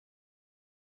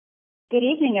Good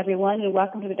evening, everyone, and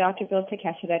welcome to the Dr. Bill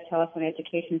Takeshita Telephone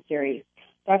Education Series.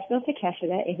 Dr. Bill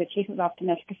Takeshita is the Chief of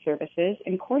Optometric Services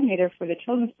and Coordinator for the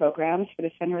Children's Programs for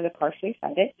the Center of the Partially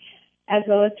Sighted, as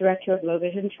well as Director of Low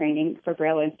Vision Training for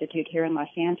Braille Institute here in Los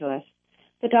Angeles.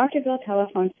 The Dr. Bill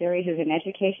Telephone Series is an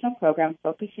educational program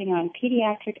focusing on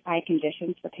pediatric eye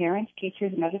conditions for parents,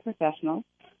 teachers, and other professionals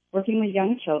working with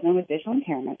young children with visual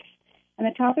impairments. And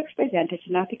the topics presented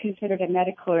should not be considered a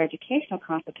medical or educational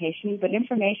consultation, but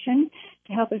information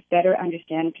to help us better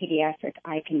understand pediatric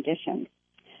eye conditions.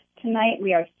 Tonight,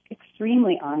 we are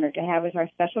extremely honored to have as our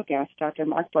special guest Dr.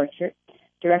 Mark Borchert,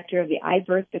 Director of the Eye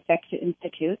Birth Defects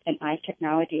Institute and Eye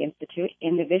Technology Institute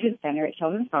in the Vision Center at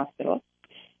Children's Hospital.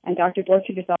 And Dr.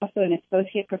 Borchert is also an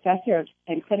Associate Professor of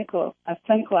Clinical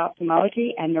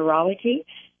Ophthalmology and Neurology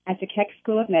at the Keck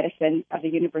School of Medicine of the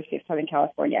University of Southern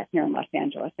California here in Los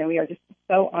Angeles. And we are just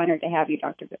so honored to have you,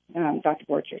 Dr.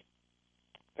 Borchert.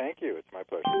 Thank you. It's my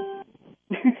pleasure.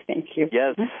 Thank you.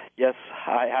 Yes,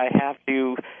 I have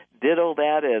to ditto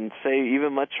that and say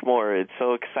even much more. It's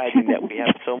so exciting that we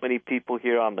have so many people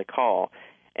here on the call.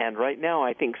 And right now,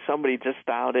 I think somebody just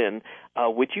dialed in.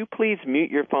 Would you please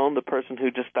mute your phone, the person who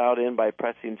just dialed in, by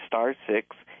pressing *6,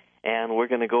 and we're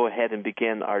going to go ahead and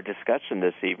begin our discussion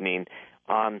this evening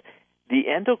on the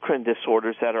endocrine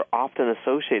disorders that are often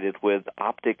associated with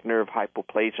optic nerve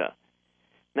hypoplasia.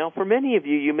 Now, for many of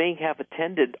you, you may have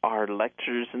attended our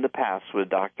lectures in the past with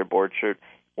Dr. Borchert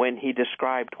when he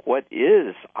described what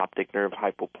is optic nerve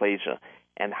hypoplasia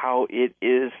and how it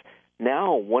is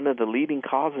now one of the leading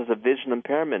causes of vision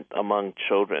impairment among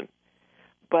children.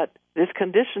 But this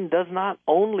condition does not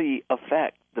only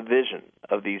affect the vision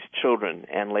of these children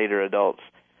and later adults.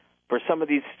 For some of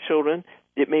these children,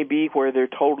 it may be where they're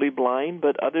totally blind,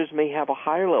 but others may have a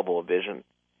higher level of vision.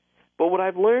 But what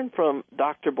I've learned from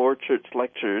Dr. Borchert's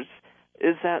lectures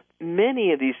is that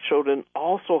many of these children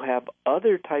also have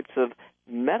other types of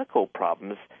medical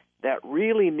problems that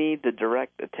really need the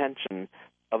direct attention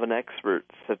of an expert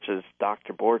such as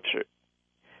Dr. Borchert.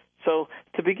 So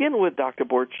to begin with, Dr.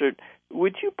 Borchert,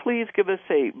 would you please give us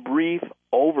a brief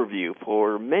overview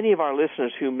for many of our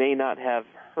listeners who may not have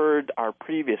heard our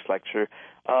previous lecture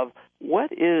of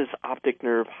what is optic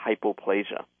nerve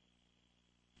hypoplasia?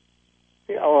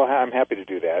 Yeah, well, I'm happy to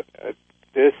do that.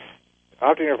 This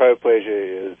optic nerve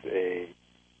hypoplasia is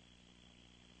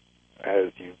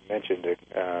as you mentioned,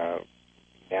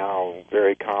 now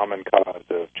very common cause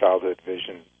of childhood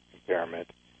vision impairment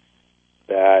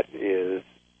that is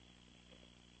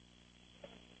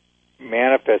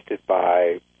manifested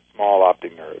by small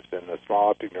optic nerves. And the small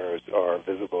optic nerves are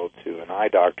visible to an eye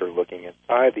doctor looking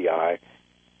inside the eye,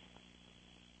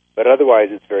 but otherwise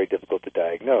it's very difficult to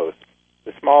diagnose.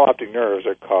 The small optic nerves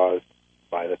are caused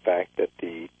by the fact that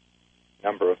the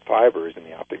number of fibers in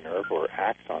the optic nerve, or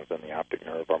axons on the optic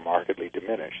nerve, are markedly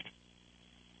diminished.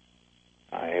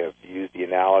 I have used the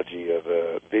analogy of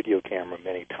a video camera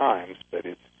many times, but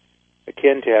it's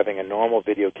akin to having a normal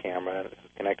video camera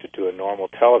connected to a normal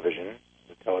television,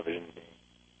 the television being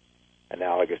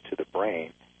analogous to the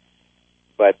brain,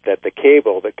 but that the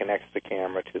cable that connects the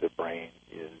camera to the brain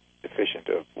is deficient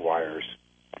of wires,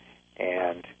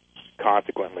 and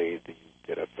consequently you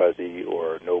get a fuzzy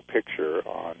or no picture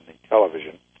on the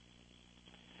television.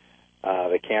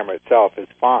 The camera itself is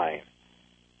fine.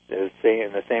 In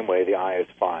the same way, the eye is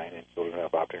fine in children who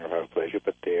have optic nerve hypoplasia,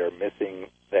 but they are missing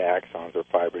the axons or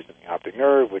fibers in the optic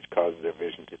nerve, which causes their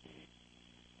vision to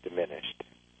be diminished.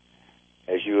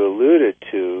 As you alluded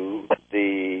to,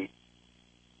 the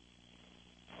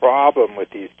problem with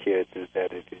these kids is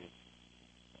that it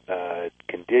is a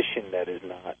condition that is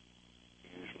not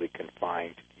usually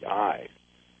confined to the eyes.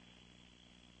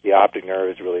 The optic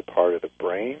nerve is really part of the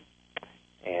brain,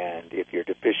 and if you're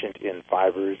deficient in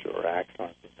fibers or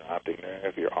axons in your optic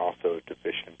nerve, you're also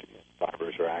deficient in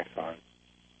fibers or axons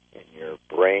in your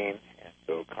brain, and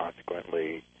so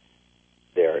consequently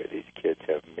these kids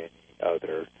have many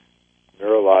other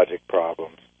neurologic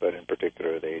problems, but in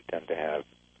particular they tend to have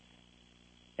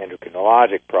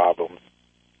endocrinologic problems.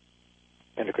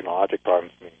 Endocrinologic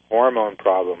problems mean hormone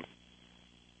problems,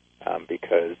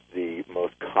 because the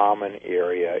most common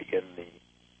area in the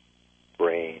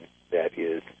brain that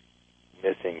is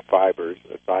missing fibers,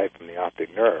 aside from the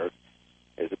optic nerve,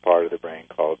 is a part of the brain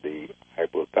called the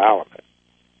hypothalamus.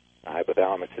 The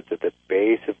hypothalamus sits at the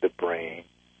base of the brain,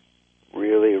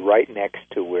 really right next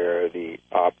to where the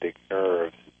optic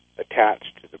nerves attach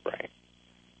to the brain.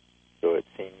 So it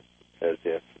seems as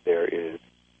if there is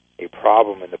a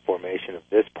problem in the formation of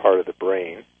this part of the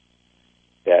brain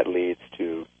that leads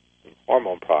to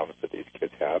hormone problems that these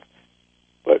kids have,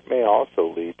 but may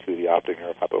also lead to the optic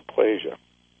nerve hypoplasia.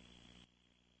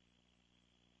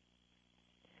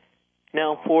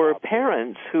 Now, for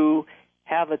parents who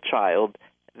have a child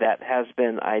that has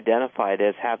been identified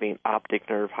as having optic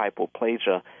nerve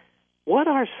hypoplasia, what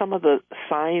are some of the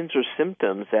signs or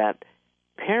symptoms that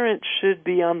parents should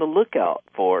be on the lookout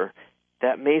for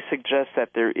that may suggest that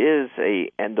there is a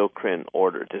endocrine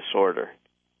disorder?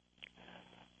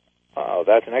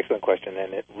 That's an excellent question,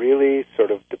 and it really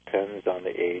sort of depends on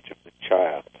the age of the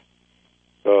child.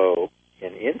 So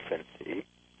in infancy,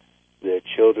 the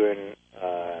children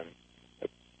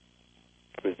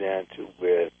present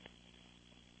with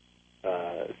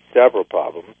several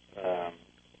problems.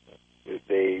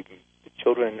 The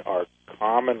children are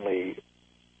commonly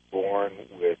born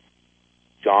with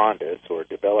jaundice or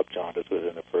develop jaundice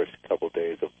within the first couple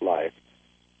days of life.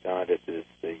 Jaundice is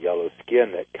the yellow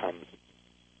skin that comes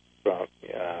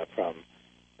from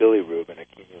bilirubin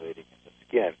accumulating in the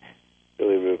skin.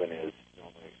 Bilirubin is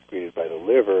normally excreted by the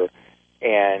liver,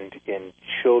 and in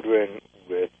children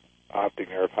with optic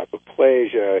nerve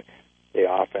hypoplasia, they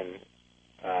often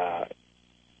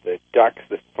the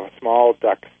small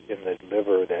ducts in the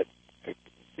liver that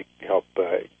help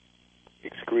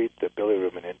excrete the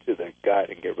bilirubin into the gut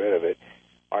and get rid of it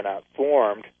are not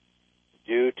formed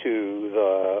due to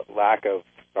the lack of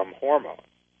some hormones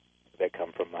that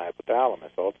come from the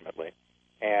hypothalamus ultimately,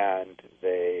 and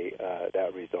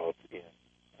that results in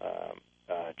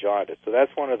jaundice. So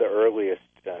that's one of the earliest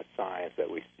signs that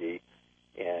we see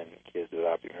in kids with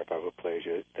optic nerve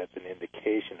hypoplasia. That's an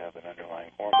indication of an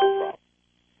underlying hormone problem.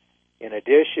 In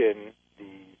addition,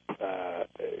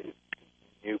 the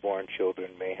newborn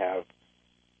children may have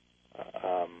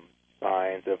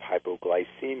signs of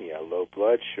hypoglycemia, low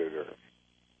blood sugar.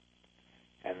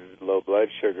 And low blood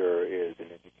sugar is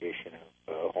an indication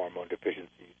of hormone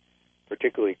deficiencies,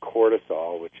 particularly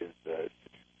cortisol, which is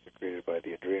secreted by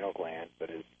the adrenal gland but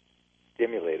is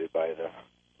stimulated by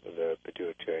the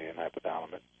pituitary and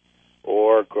hypothalamus,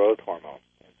 or growth hormone.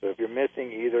 And so if you're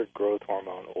missing either growth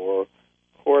hormone or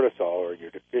cortisol, or you're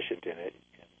deficient in it,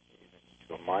 even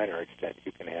to a minor extent,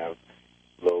 you can have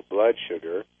low blood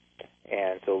sugar.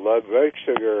 And so low blood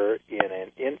sugar in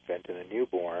an infant, in a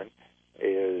newborn,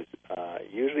 is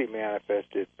usually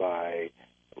manifested by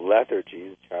lethargy.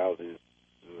 The child is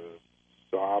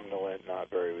somnolent, not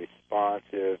very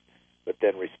responsive, but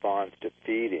then responds to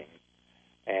feeding,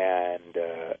 and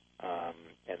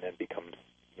then becomes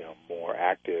more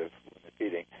active when the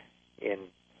feeding. In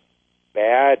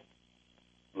bad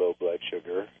low blood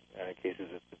sugar, cases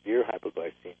of severe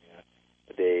hypoglycemia,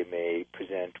 they may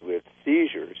present with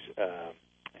seizures,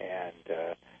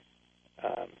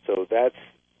 so that's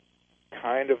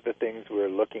kind of the things we're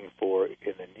looking for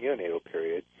in the neonatal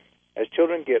period. As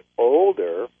children get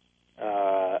older,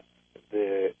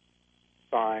 the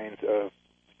signs of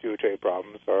pituitary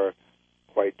problems are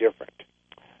quite different.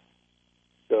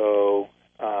 So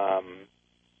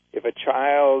if a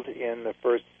child in the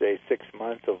first, say, 6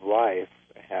 months of life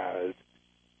has,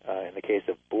 in the case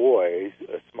of boys,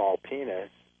 a small penis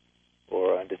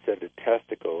or undescended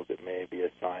testicles, it may be a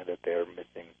sign that they're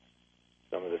missing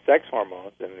some of the sex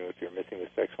hormones, and if you're missing the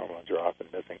sex hormones, you're often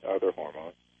missing other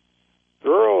hormones.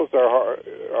 Girls are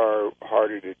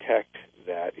harder to detect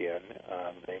that in.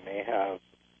 They may have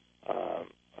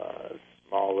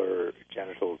smaller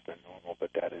genitals than normal,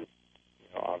 but that is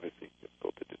obviously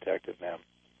difficult to detect in them.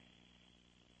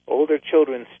 Older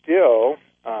children still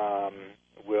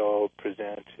will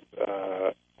present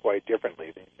quite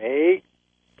differently. They may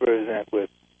present with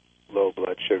low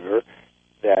blood sugar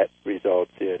that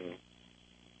results in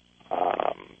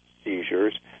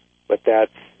seizures, but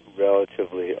that's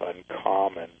relatively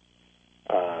uncommon.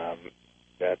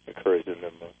 That occurs in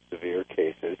the most severe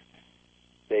cases.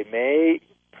 They may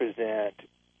present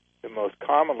the most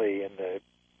commonly in the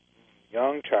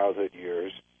young childhood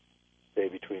years, say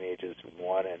between ages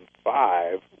 1 and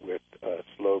 5, with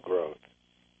slow growth.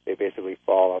 They basically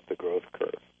fall off the growth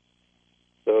curve.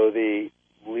 So the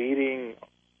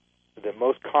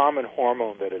most common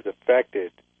hormone that is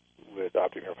affected with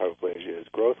optic nerve hypoplasia is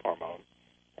growth hormone,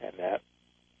 and that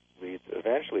leads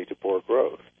eventually to poor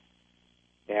growth.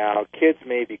 Now, kids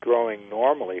may be growing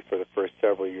normally for the first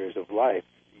several years of life,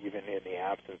 even in the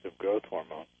absence of growth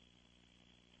hormone.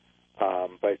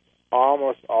 But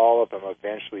almost all of them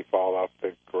eventually fall off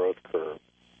the growth curve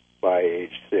by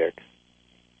age 6.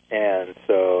 And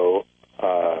so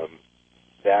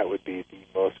that would be the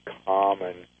most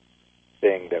common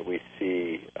thing that we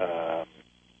see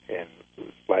in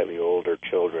slightly older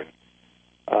children.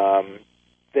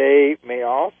 They may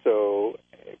also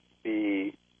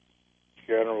be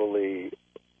generally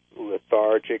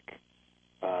lethargic,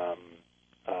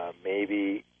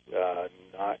 maybe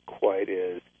not quite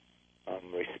as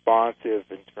responsive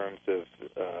in terms of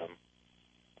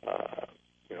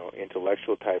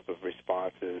intellectual type of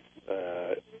responses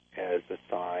as a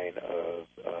sign of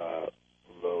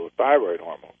low thyroid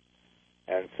hormone.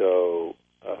 And so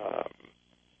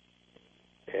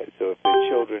if the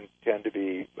children tend to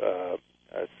be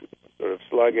sort of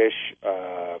sluggish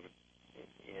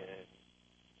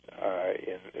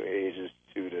in ages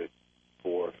 2 to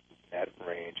 4, that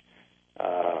range,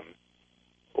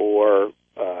 or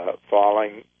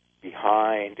falling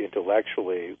behind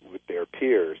intellectually with their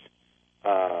peers,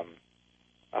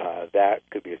 that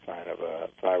could be a sign of a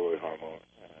thyroid hormone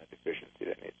deficiency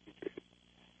that needs to be treated.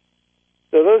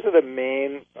 So those are the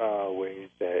main ways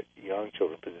that young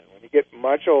children present. When you get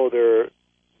much older,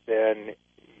 then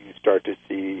you start to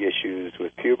see issues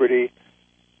with puberty,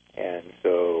 and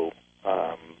so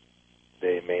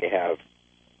they may have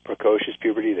precocious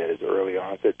puberty, that is early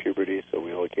onset puberty, so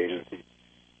we'll occasionally see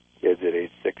kids at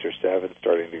age 6 or 7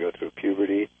 starting to go through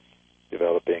puberty,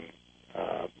 developing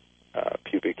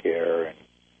pubic hair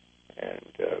and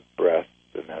breasts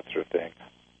and that sort of thing.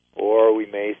 Or we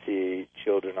may see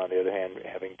children, on the other hand,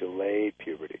 having delayed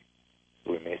puberty.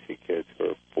 So we may see kids who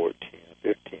are 14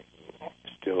 or 15 who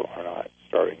still are not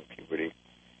starting puberty.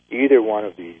 Either one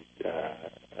of these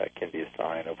can be a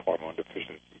sign of hormone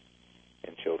deficiency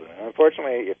in children. And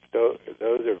unfortunately,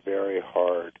 those are very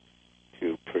hard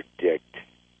to predict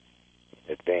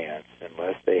in advance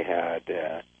unless they had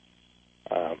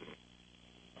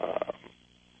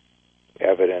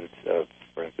evidence of,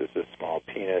 for instance, a small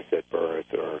penis at birth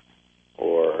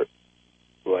or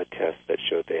blood tests that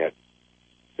showed they had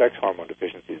sex hormone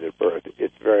deficiencies at birth.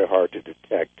 It's very hard to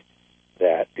detect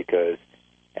that because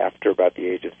after about the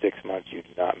age of 6 months, you do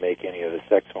not make any of the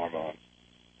sex hormones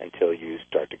until you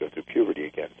start to go through puberty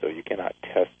again. So you cannot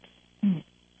test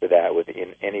for that with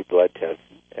any blood tests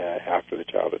after the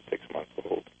child is 6 months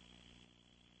old.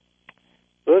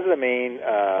 Those are the main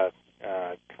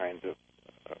kinds of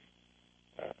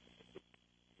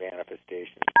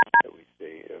manifestations that we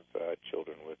see of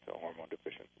children with hormone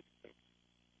deficiencies.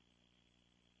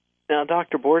 Now,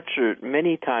 Dr. Borchert,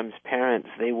 many times parents,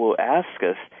 they will ask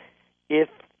us if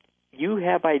you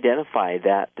have identified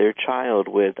that their child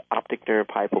with optic nerve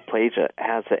hypoplasia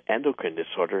has an endocrine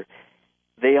disorder.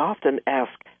 They often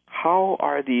ask, how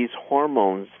are these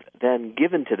hormones then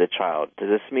given to the child? Does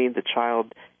this mean the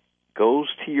child goes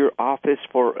to your office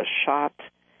for a shot,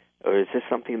 or is this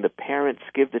something the parents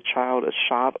give the child a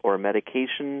shot or a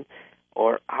medication,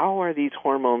 or how are these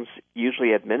hormones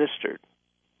usually administered?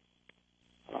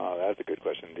 That's a good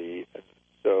question.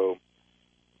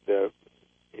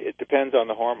 It depends on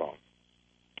the hormone.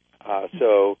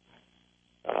 So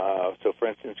for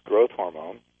instance, growth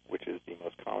hormone, which is the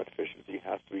most common deficiency,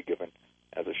 has to be given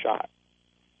as a shot.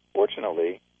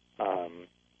 Fortunately,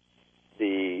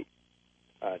 the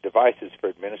devices for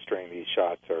administering these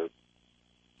shots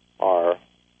are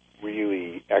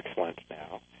really excellent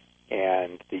now,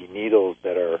 and the needles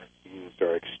that are used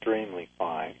are extremely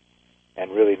fine, and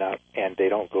they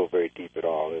don't go very deep at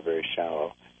all. They're very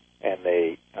shallow, and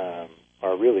they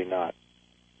are really not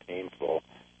painful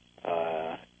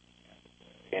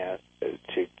and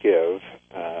to give.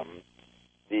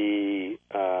 The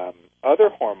other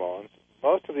hormones,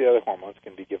 most of the other hormones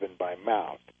can be given by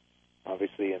mouth.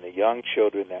 Obviously, in the young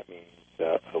children, that means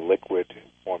a liquid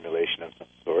formulation of some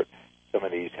sort. Some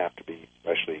of these have to be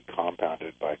specially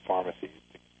compounded by pharmacies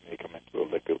to make them into a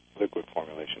liquid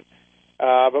formulation.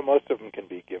 But most of them can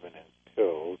be given as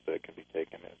pills that can be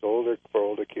taken for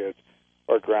older kids,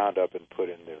 or ground up and put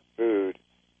in their food.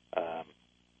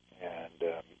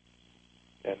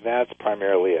 And that's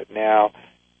primarily it. Now,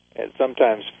 and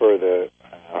sometimes for the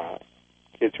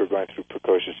kids who are going through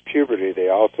precocious puberty, they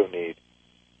also need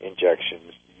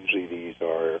injections. Usually these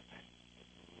are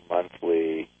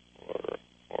monthly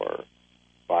or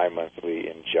bi-monthly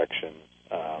injections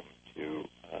to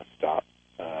stop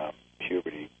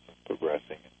puberty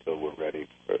progressing until we're ready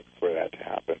for that to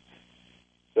happen.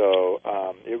 So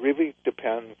it really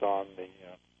depends on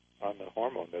the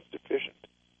hormone that's deficient.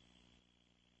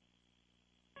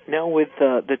 Now, with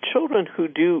the children who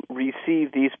do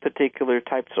receive these particular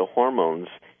types of hormones,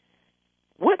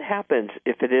 what happens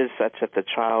if it is such that the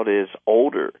child is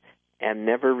older and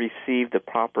never received the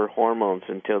proper hormones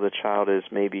until the child is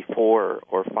maybe 4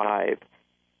 or 5?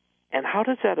 And how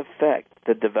does that affect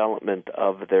the development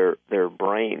of their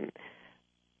brain?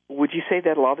 Would you say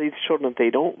that a lot of these children, if they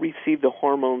don't receive the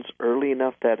hormones early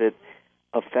enough, that it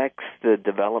affects the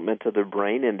development of their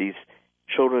brain, and these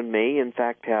children may, in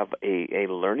fact, have a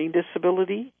learning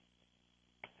disability?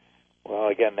 Well,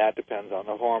 again, that depends on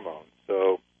the hormone.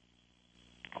 So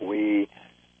we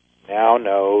now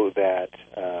know that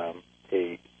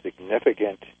a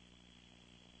significant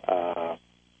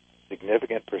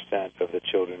significant percent of the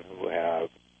children who have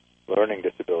learning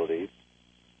disabilities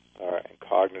and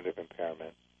cognitive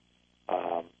impairment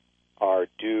are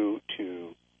due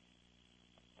to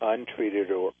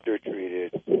untreated or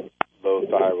undertreated low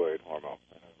thyroid hormone.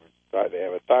 In other words, they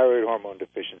have a thyroid hormone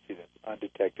deficiency that's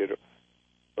undetected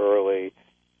early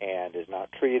and is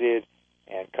not treated,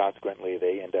 and consequently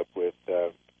they end up with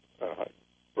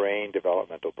brain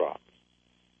developmental problems.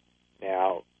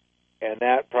 Now, and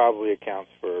that probably accounts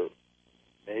for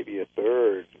maybe a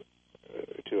third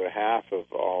to a half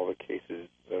of all the cases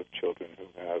of children who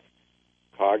have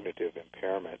cognitive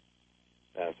impairment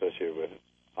associated with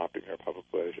optic nerve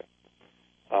hypoplasia.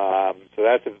 So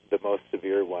that's the most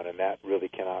severe one, and that really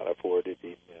cannot afford to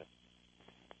be missed.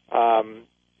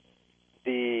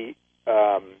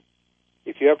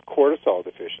 If you have cortisol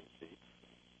deficiency,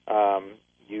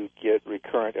 you get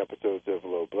recurrent episodes of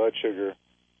low blood sugar,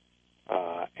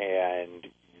 and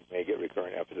you may get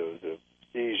recurrent episodes of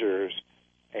seizures,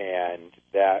 and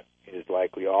that is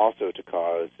likely also to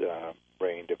cause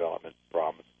brain development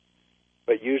problems.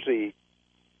 But usually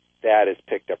that is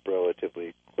picked up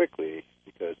relatively quickly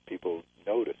because people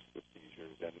notice the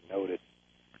seizures and notice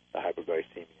the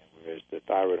hypoglycemia, whereas the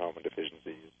thyroid hormone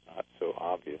deficiency is not so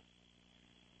obvious.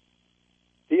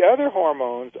 The other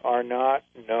hormones are not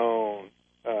known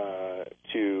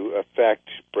to affect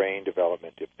brain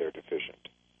development if they're deficient.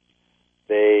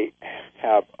 They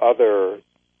have other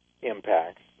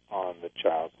impacts on the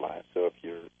child's life. So if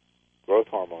you're growth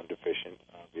hormone deficient,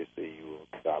 obviously you will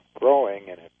stop growing,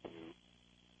 and if you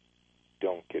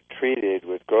don't get treated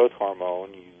with growth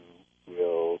hormone, you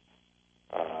will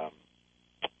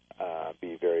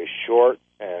be very short.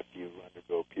 If you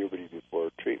undergo puberty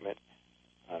before treatment,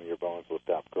 your bones will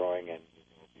stop growing and you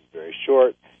will be very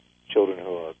short. Children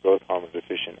who are growth hormone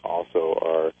deficient also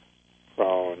are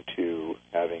prone to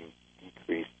having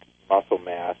decreased muscle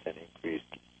mass and increased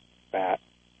fat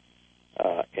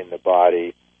in the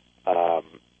body.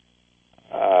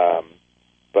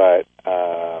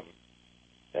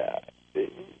 The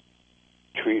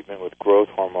treatment with growth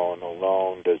hormone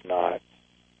alone does not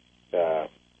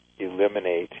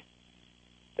eliminate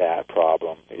that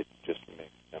problem. It just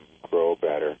makes them grow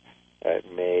better.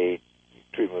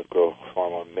 Treatment with growth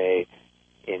hormone may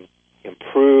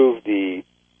improve the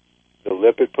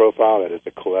lipid profile, that is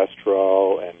the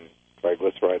cholesterol and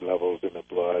triglyceride levels in the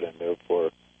blood, and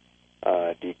therefore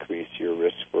decrease your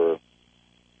risk for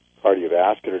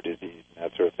cardiovascular disease and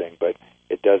that sort of thing. But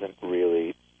it doesn't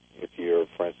really, if you're,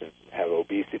 for instance, have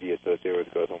obesity associated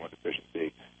with growth hormone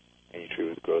deficiency and you treat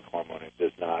with growth hormone, it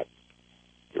does not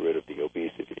get rid of the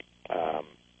obesity.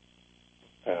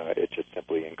 It just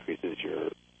simply increases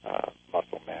your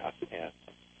muscle mass and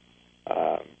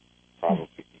probably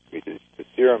decreases the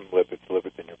serum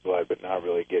lipids in your blood, but not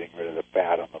really getting rid of the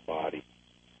fat on the body.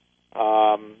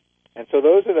 And so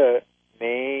those are the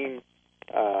main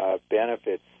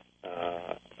benefits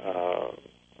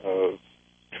of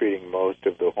treating most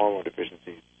of the hormone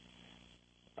deficiencies.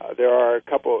 There are a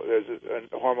couple. There's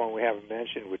a hormone we haven't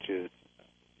mentioned, which is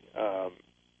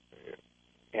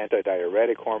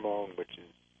antidiuretic hormone, which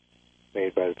is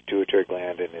made by the pituitary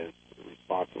gland and is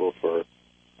responsible for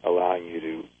allowing you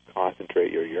to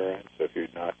concentrate your urine. So if you're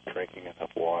not drinking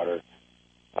enough water,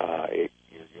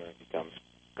 your urine becomes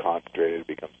concentrated, it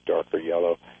becomes darker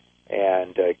yellow.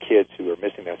 And kids who are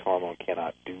missing this hormone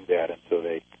cannot do that, and so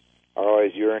they are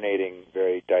always urinating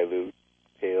very dilute,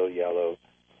 pale yellow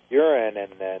urine,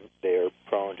 and then they are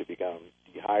prone to become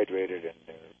dehydrated, and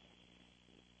their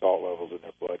salt levels in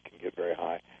their blood can get very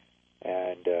high.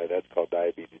 And that's called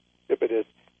diabetes insipidus.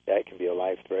 That can be a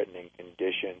life-threatening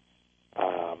condition.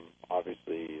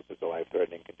 Obviously, if it's a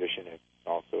life-threatening condition, it's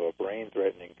also a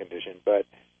brain-threatening condition. But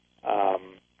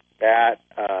that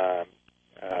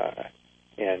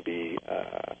can be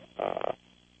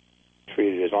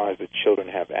treated as long as the children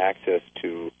have access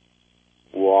to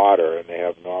water and they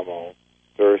have normal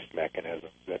thirst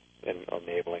mechanisms that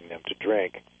enabling them to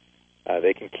drink.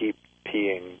 They can keep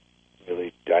peeing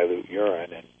really dilute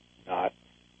urine and not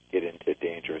get into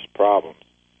dangerous problems.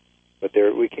 But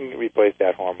we can replace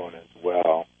that hormone as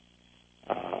well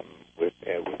with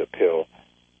a pill.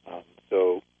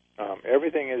 So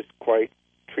everything is quite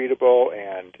treatable,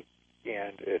 and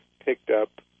if picked up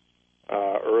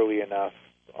early enough,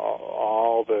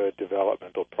 all the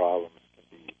developmental problems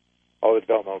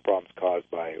caused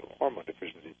by hormone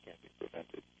deficiencies can be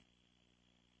prevented.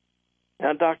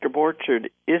 Now, Dr. Borchard,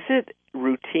 is it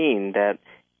routine that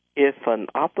if an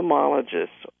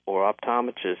ophthalmologist or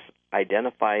optometrist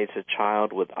identifies a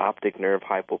child with optic nerve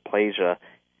hypoplasia,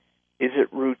 is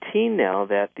it routine now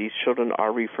that these children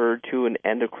are referred to an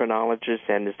endocrinologist,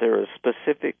 and is there a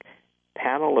specific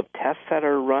panel of tests that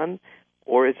are run,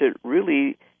 or is it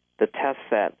really the tests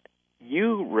that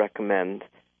you recommend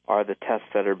are the tests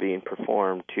that are being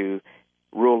performed to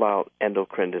rule out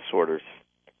endocrine disorders?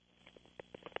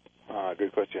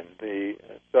 Good question.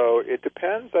 So it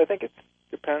depends. I think it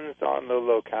depends on the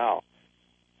locale.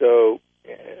 So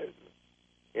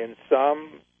in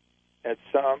some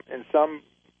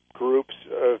groups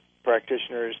of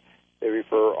practitioners, they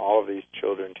refer all of these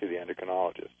children to the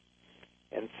endocrinologist.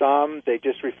 And some, they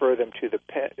just refer them to the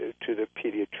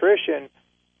pediatrician,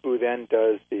 who then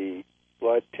does the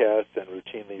blood tests and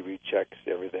routinely rechecks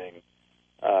everything,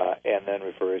 and then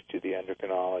refers to the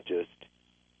endocrinologist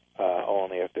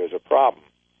only if there's a problem.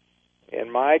 In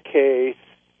my case,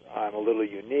 I'm a little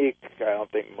unique. I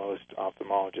don't think most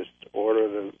ophthalmologists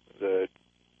order the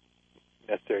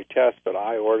necessary tests, but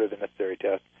I order the necessary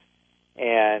tests.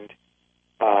 And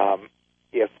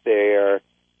if they're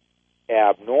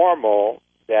abnormal,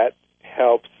 that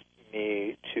helps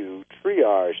me to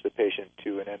triage the patient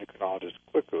to an endocrinologist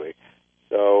quickly.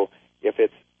 So if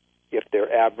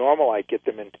they're abnormal, I get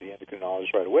them into the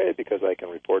endocrinologist right away because I can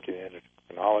report to the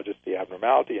endocrinologist the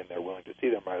abnormality, and they're willing to see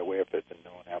them right away if it's a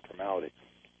known abnormality.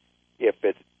 If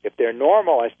they're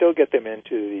normal, I still get them into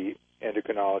the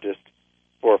endocrinologist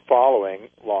for following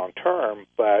long term,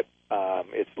 but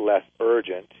it's less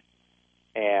urgent,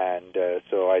 and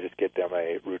so I just get them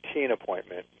a routine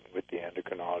appointment with the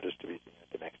endocrinologist to be seen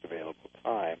at the next available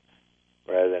time,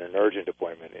 rather than an urgent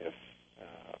appointment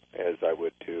as I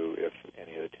would do if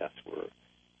any of the tests were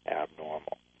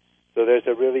abnormal. So there's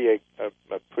a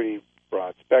pretty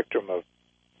broad spectrum of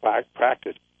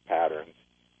practice patterns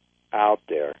out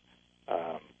there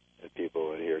that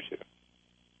people adhere to.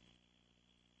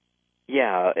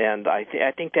 Yeah, and I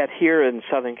think that here in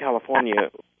Southern California,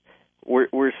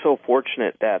 we're so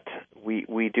fortunate that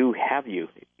we do have you.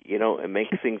 You know, it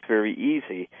makes things very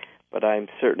easy. But I'm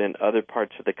certain in other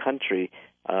parts of the country,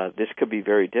 this could be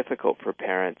very difficult for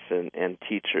parents and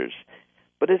teachers.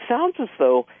 But it sounds as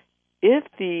though if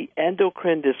the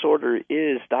endocrine disorder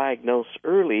is diagnosed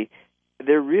early,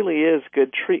 there really is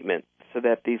good treatment so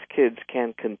that these kids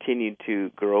can continue to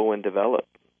grow and develop.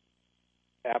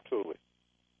 Absolutely.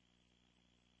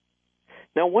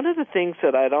 Now, one of the things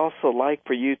that I'd also like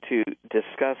for you to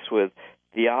discuss with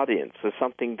the audience is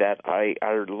something that I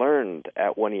learned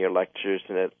at one of your lectures,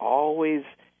 and it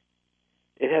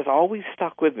has always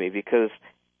stuck with me, because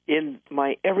in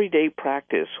my everyday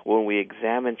practice, when we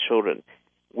examine children,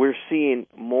 we're seeing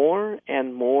more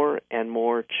and more and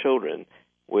more children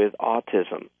with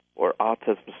autism or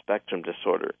autism spectrum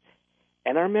disorder.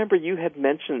 And I remember you had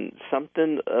mentioned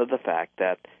something of the fact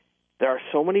that there are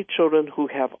so many children who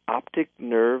have optic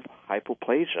nerve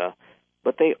hypoplasia,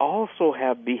 but they also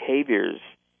have behaviors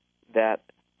that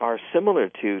are similar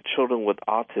to children with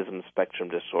autism spectrum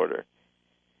disorder.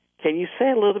 Can you say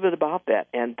a little bit about that?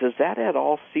 And does that at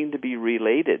all seem to be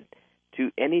related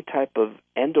to any type of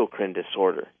endocrine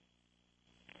disorder?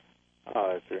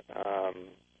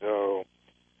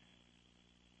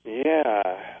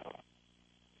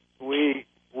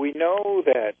 We know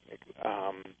that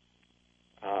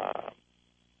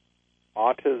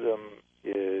autism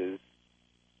is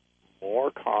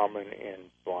more common in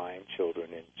blind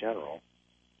children in general,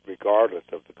 regardless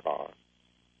of the cause,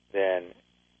 than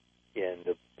in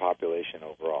the population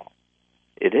overall.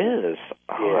 It is.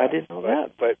 Oh, yeah, I didn't know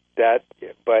that. But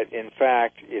in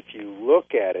fact, if you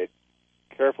look at it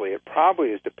carefully, it probably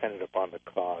is dependent upon the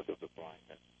cause of the blindness.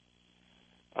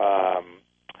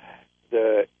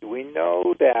 We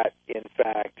know that, in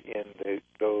fact, in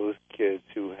those kids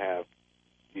who have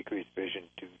decreased vision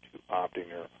due to optic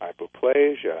nerve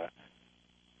hypoplasia,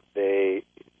 the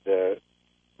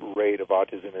rate of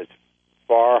autism is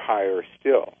far higher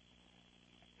still.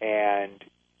 And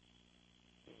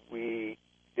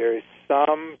there is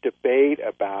some debate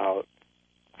about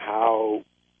how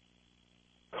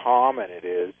common it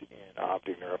is in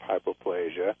optic nerve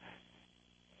hypoplasia.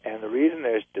 And the reason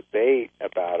there's debate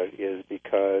about it is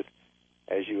because,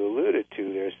 as you alluded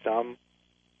to, there's some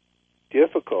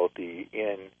difficulty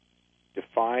in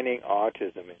defining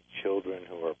autism in children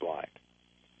who are blind,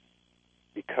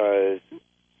 because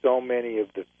so many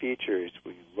of the features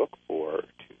we look for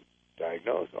to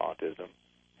diagnose autism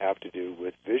have to do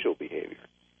with visual behavior.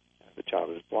 If the child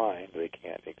is blind, they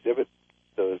can't exhibit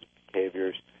those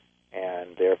behaviors,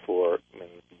 and therefore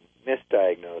may be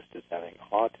misdiagnosed as having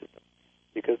autism,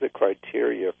 because the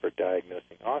criteria for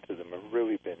diagnosing autism have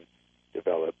really been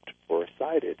developed for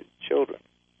sighted children.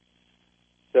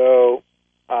 So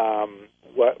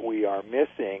what we are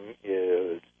missing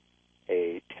is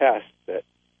a test that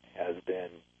has been,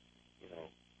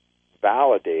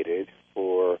 validated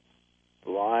for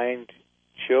blind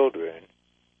children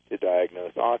to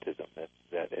diagnose autism.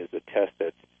 That is a test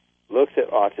that looks at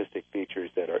autistic features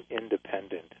that are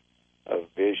independent of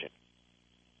vision.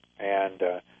 And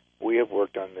we have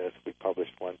worked on this. We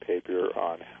published one paper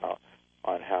on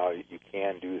how you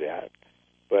can do that,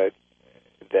 but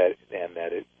that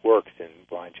it works in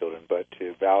blind children. But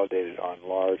to validate it on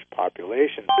large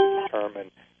populations to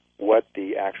determine what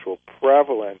the actual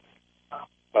prevalence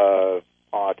of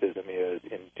autism is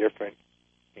in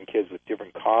kids with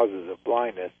different causes of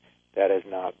blindness, that has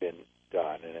not been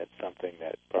done, and it's something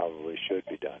that probably should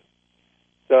be done.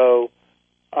 So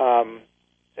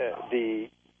the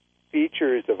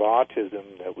features of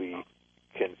autism that we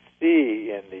can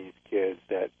see in these kids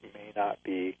that may not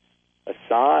be a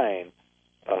sign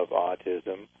of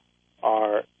autism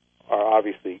are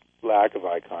obviously lack of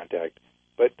eye contact,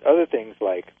 but other things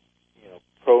like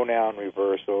pronoun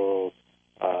reversals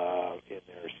in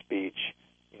their speech,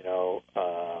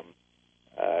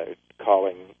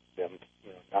 calling them,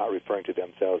 not referring to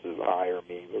themselves as I or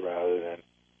me, but rather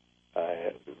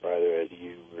as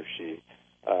you or she.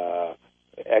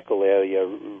 Echolalia,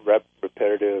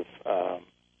 repetitive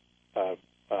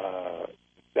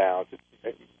sounds,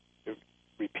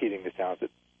 repeating the sounds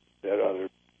that other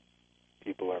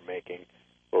people are making,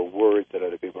 or words that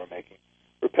other people are making.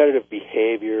 Repetitive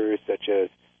behaviors such as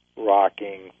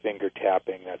rocking, finger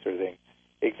tapping, that sort of thing.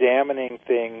 Examining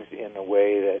things in a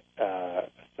way that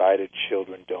sighted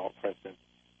children don't. For instance,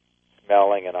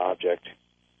 smelling an object.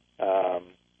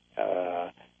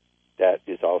 That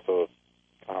is also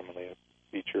commonly a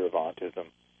feature of autism.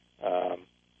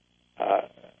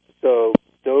 So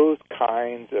those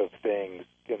kinds of things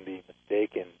can be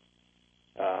mistaken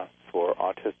for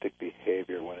autistic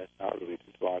behavior when it's not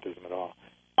related to autism at all.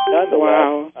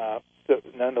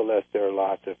 Nonetheless, there are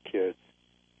lots of kids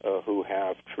who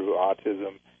have true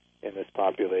autism in this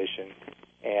population,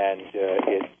 and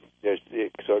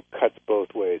it cuts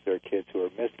both ways. There are kids who are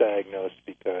misdiagnosed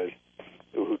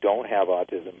who don't have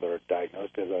autism but are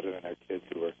diagnosed as autism, and there are kids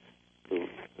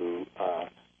who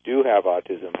do have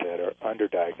autism that are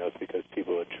underdiagnosed because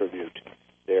people attribute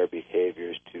their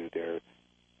behaviors to their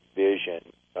vision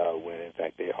when in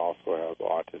fact they also have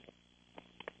autism.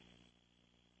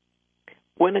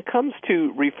 When it comes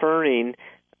to referring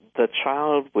the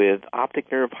child with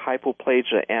optic nerve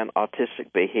hypoplasia and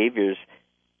autistic behaviors,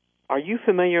 are you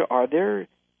familiar? Are there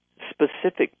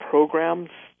specific programs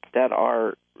that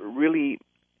are really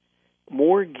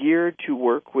more geared to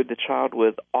work with the child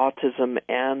with autism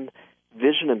and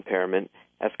vision impairment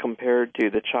as compared to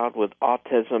the child with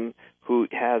autism who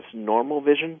has normal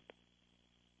vision?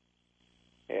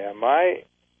 Yeah,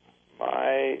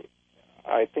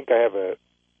 I think I have a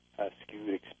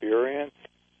skewed experience.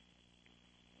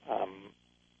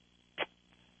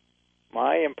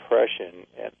 My impression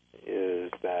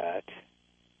is that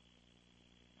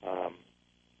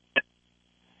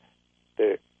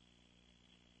the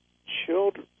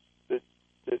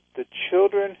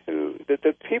children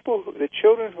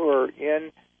who are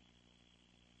in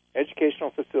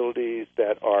educational facilities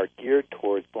that are geared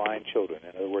towards blind children.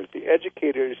 In other words, the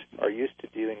educators are used to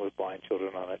dealing with blind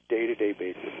children on a day-to-day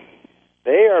basis.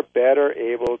 They are better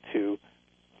able to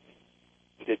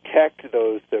detect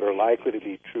those that are likely to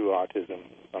be true autism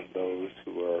from those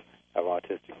who have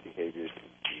autistic behaviors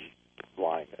and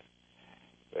blindness.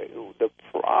 The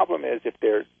problem is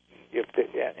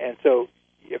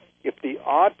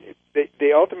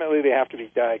they ultimately have to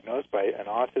be diagnosed by an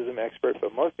autism expert,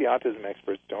 but most of the autism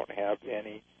experts don't have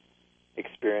any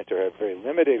experience or have very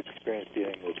limited experience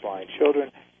dealing with blind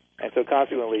children, and so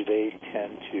consequently they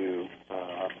tend to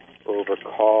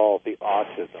overcall the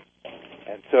autism.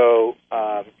 And so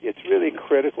it's really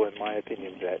critical, in my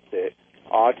opinion, that the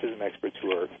autism experts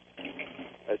who are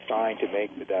assigned to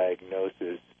make the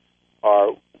diagnosis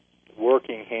are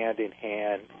working hand in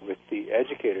hand with the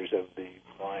educators of the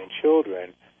blind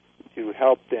children to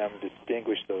help them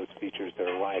distinguish those features that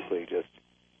are likely just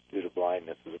due to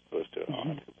blindness as opposed to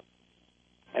autism.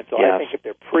 And so I think if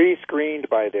they're pre-screened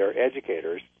by their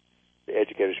educators, the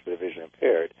educators for the vision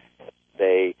impaired,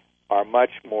 they are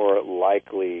much more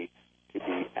likely to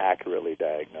be accurately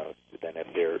diagnosed than if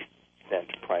they're sent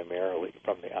primarily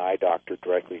from the eye doctor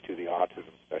directly to the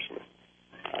autism specialist.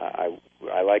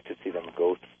 I like to see them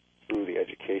go through the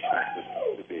education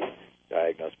system to be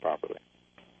diagnosed properly.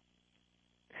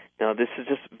 Now, this is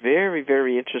just very,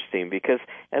 very interesting because,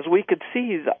 as we could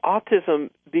see, the autism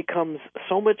becomes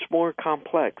so much more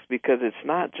complex because it's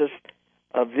not just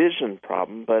a vision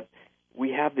problem, but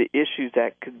we have the issues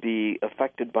that could be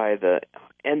affected by the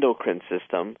endocrine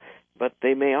system, but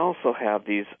they may also have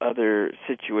these other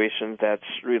situations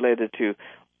that's related to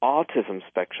autism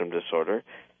spectrum disorder.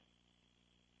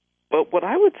 But what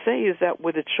I would say is that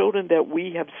with the children that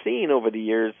we have seen over the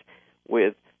years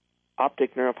with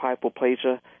optic nerve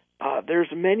hypoplasia,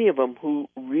 there's many of them who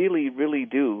really, really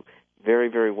do very,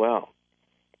 very well.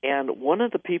 And one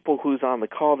of the people who's on the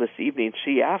call this evening,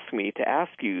 she asked me to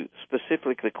ask you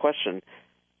specifically the question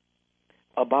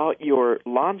about your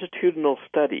longitudinal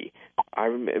study.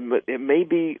 It may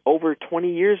be over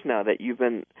 20 years now that you've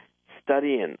been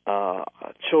studying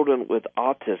children with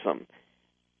autism.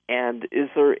 And is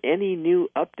there any new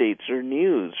updates or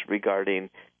news regarding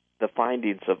the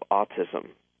findings of optic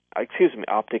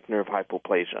nerve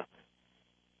hypoplasia?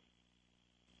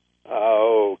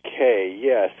 Okay,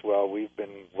 yes. Well,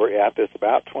 we're at this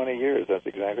about 20 years. That's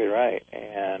exactly right.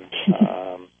 And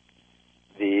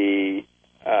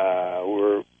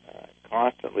we're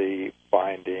constantly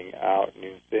finding out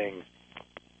new things.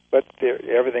 But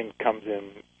everything comes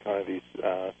in kind of these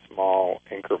small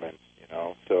increments,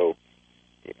 So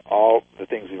all the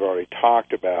things we've already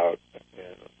talked about,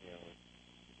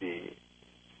 the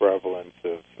prevalence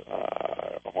of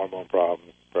hormone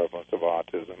problems, prevalence of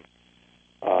autism,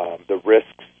 the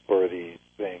risks for these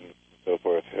things and so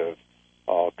forth have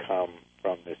all come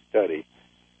from this study.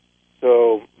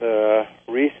 So the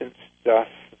recent stuff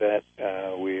that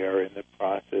we are in the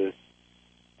process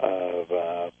of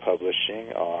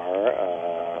publishing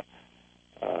are,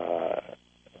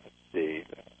 let's see,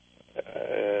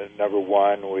 number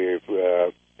one, we've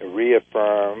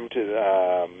reaffirmed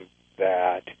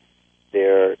that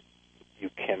you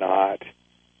cannot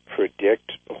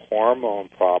predict hormone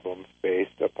problems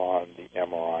based upon the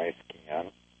MRI scan.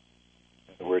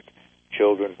 In other words,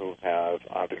 children who have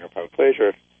optic nerve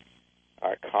hypoplasia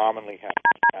commonly have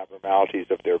abnormalities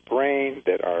of their brain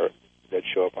that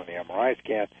show up on the MRI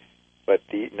scan, but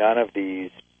none of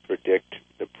these predict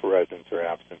the presence or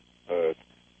absence of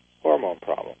hormone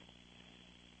problems.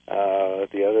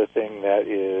 The other thing that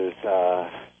is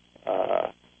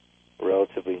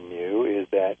relatively new is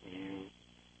that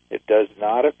it does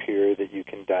not appear that you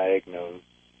can diagnose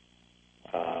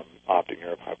optic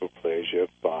nerve hypoplasia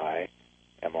by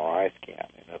MRI scan.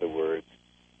 In other words,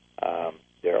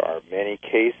 there are many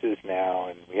cases now,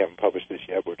 and we haven't published this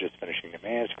yet, we're just finishing the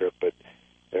manuscript, but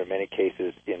there are many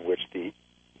cases in which the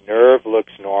nerve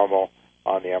looks normal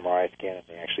on the MRI scan and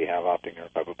they actually have optic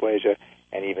nerve hypoplasia,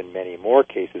 and even many more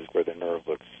cases where the nerve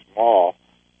looks small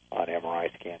on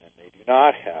MRI scan and they do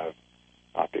not have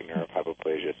optic nerve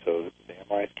hypoplasia. So the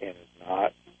MRI scan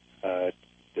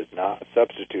does not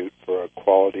substitute for a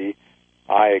quality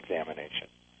eye examination.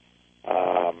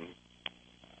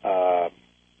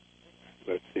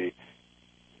 Let's see.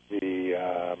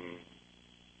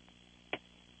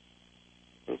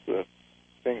 The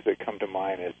things that come to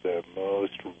mind is the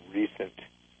most recent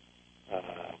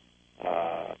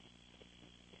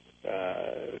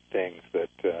things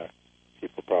that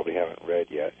people probably haven't read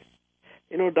yet.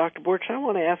 Dr. Borch, I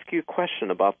want to ask you a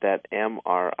question about that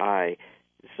MRI.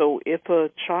 So if a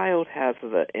child has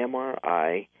the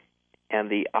MRI and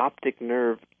the optic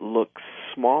nerve looks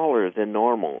smaller than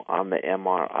normal on the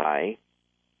MRI,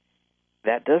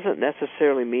 that doesn't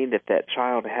necessarily mean that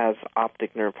child has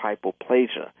optic nerve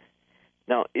hypoplasia.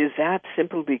 Now, is that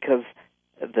simply because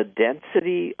the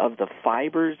density of the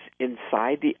fibers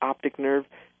inside the optic nerve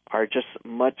are just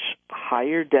much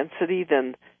higher density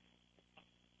than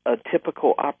a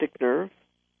typical optic nerve?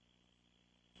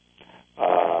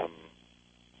 I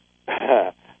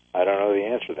don't know the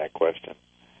answer to that question.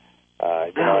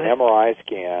 An MRI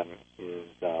scan is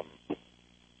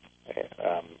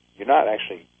you're not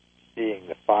actually seeing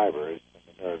the fibers in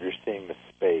the nerve, you're seeing the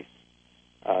space.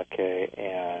 Okay,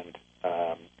 and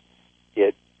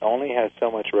it only has so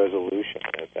much resolution.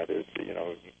 That is,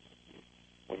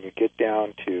 when you get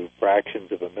down to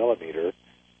fractions of a millimeter,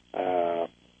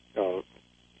 you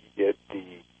get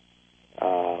the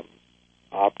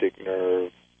optic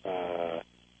nerve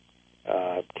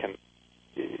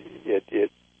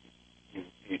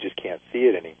you just can't see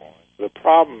it anymore. The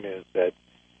problem is that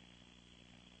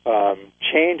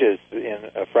changes in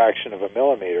a fraction of a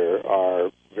millimeter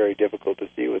are very difficult to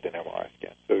see with an MRI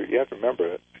scan. So you have to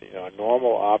remember, a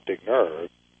normal optic nerve,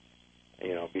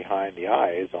 behind the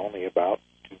eye is only about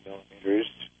 2 millimeters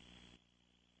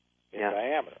in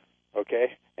diameter.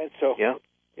 Okay, and so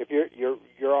if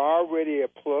you're already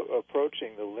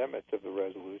approaching the limits of the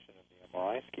resolution of the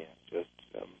MRI scan, just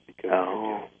because you're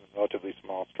dealing with a relatively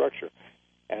small structure,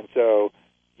 and so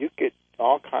you get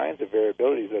all kinds of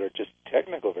variabilities that are just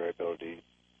technical variabilities,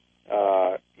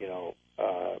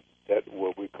 that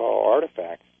what we call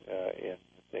artifacts in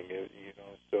the thing.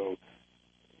 So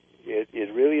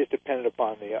it really is dependent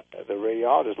upon the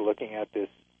radiologist looking at this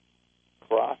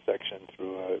cross section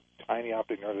through a tiny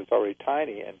optic nerve that's already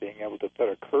tiny and being able to put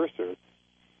a cursor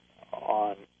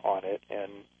on it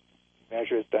and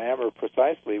measure its diameter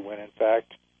precisely when, in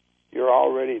fact,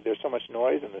 there's so much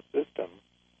noise in the system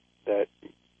that,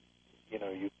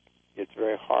 it's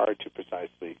very hard to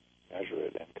precisely measure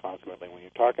it. And consequently, when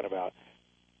you're talking about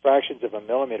fractions of a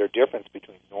millimeter difference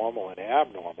between normal and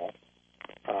abnormal,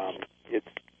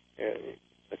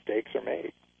 mistakes are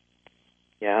made.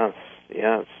 Yes.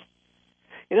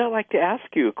 I'd like to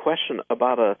ask you a question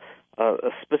about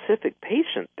a specific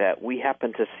patient that we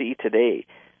happen to see today.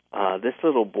 This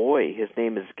little boy, his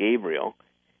name is Gabriel.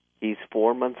 He's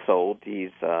 4 months old.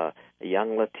 He's a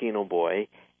young Latino boy,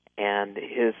 and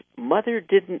his mother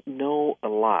didn't know a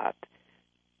lot,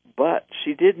 but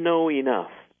she did know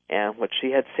enough. And what she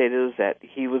had said is that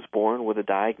he was born with a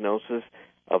diagnosis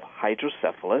of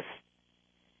hydrocephalus,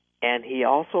 and he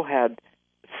also had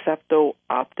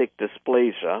septo-optic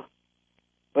dysplasia,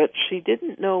 but she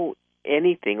didn't know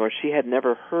anything, or she had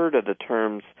never heard of the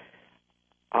terms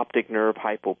optic nerve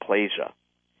hypoplasia.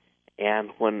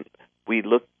 And when we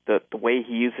looked at the way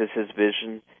he uses his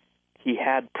vision, he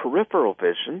had peripheral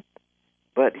vision,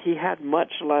 but he had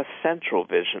much less central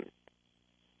vision.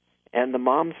 And the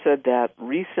mom said that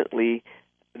recently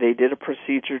they did a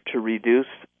procedure to reduce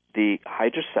the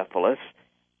hydrocephalus,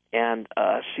 and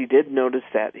she did notice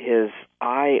that his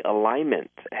eye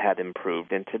alignment had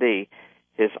improved, and today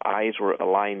his eyes were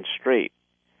aligned straight.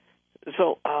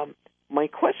 So my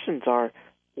questions are,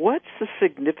 what's the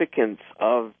significance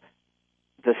of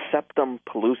the septum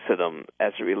pellucidum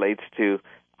as it relates to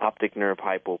optic nerve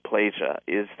hypoplasia?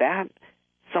 Is that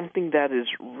something that is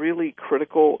really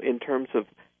critical in terms of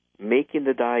making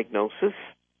the diagnosis?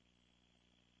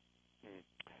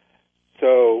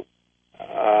 So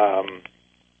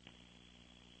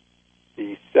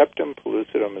the septum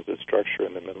pellucidum is a structure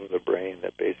in the middle of the brain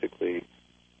that basically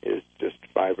is just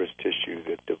fibrous tissue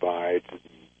that divides the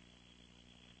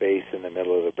space in the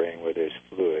middle of the brain where there's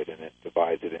fluid, and it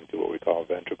divides it into what we call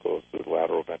ventricles, the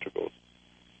lateral ventricles.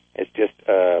 It's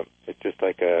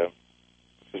like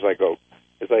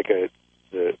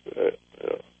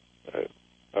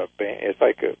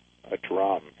a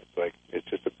drum. It's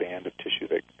just a band of tissue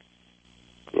that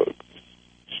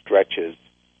stretches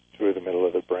through the middle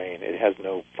of the brain. It has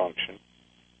no function,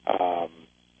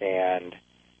 and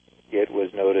it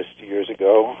was noticed years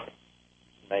ago,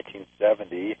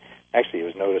 1970. Actually, it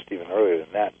was noticed even earlier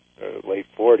than that, late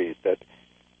 40s, that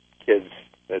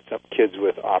some kids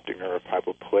with optic nerve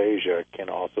hypoplasia can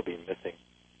also be missing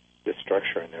this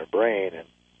structure in their brain,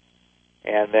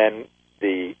 and then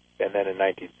in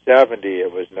 1970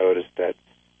 it was noticed that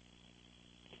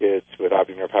kids with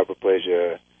optic nerve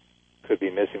hypoplasia could be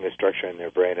missing the structure in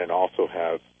their brain and also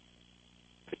have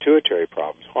pituitary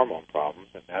problems, hormone problems,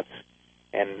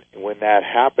 and when that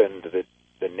happened,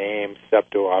 the name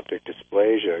septo-optic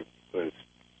dysplasia was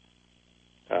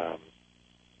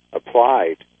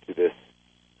applied to this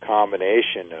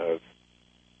combination of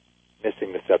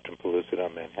missing the septum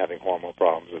pellucidum and having hormone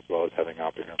problems as well as having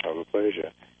optic nerve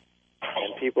hypoplasia.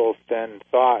 And people then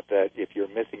thought that if you're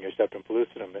missing your septum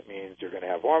pellucidum, it means you're going to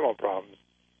have hormone problems.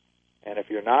 And if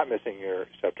you're not missing your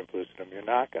septum pellucidum, you're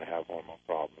not going to have hormone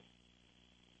problems.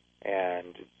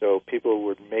 And so people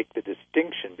would make the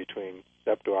distinction between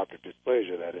septo-optic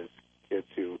dysplasia, that is, kids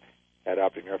who had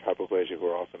optic nerve hypoplasia who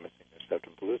were also missing their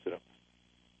septum pellucidum,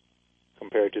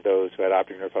 compared to those who had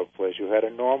optic nerve hypoplasia who had a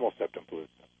normal septum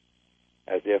pellucidum,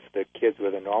 as if the kids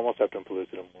with a normal septum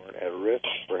pellucidum weren't at risk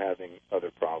for having other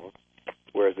problems,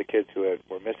 whereas the kids who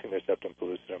were missing their septum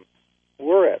pellucidum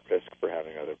were at risk for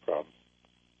having other problems,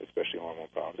 especially hormone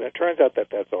problems. And it turns out that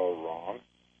that's all wrong.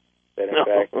 That in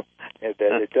fact,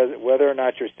 that it doesn't, whether or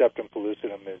not your septum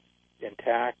pellucidum is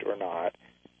intact or not,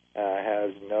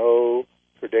 has no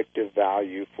predictive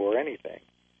value for anything.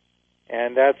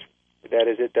 And that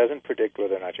is, it doesn't predict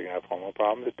whether or not you're going to have hormone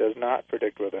problems. It does not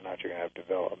predict whether or not you're going to have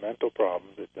developmental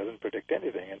problems. It doesn't predict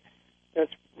anything. And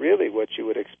that's really what you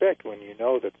would expect when you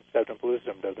know that the septum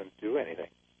pellucidum doesn't do anything.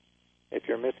 If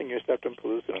you're missing your septum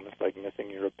pellucidum, it's like missing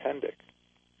your appendix.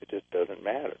 It just doesn't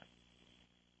matter.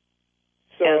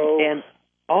 So, and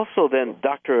also then,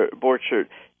 Dr. Borchert,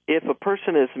 if a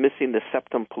person is missing the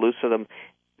septum pellucidum,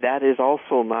 that is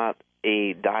also not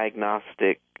a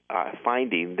diagnostic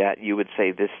finding that you would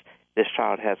say this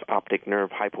child has optic nerve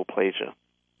hypoplasia.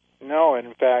 No, and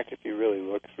in fact, if you really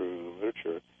look through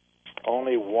literature,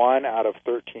 only 1 out of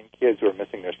 13 kids who are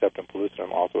missing their septum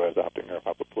pellucidum also has optic nerve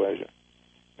hypoplasia.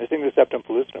 Missing the septum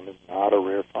pellucidum is not a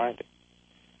rare finding.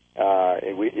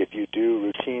 If you do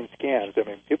routine scans, I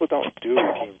mean, people don't do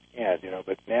routine scans,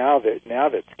 but now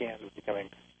that scans are becoming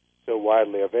so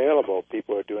widely available,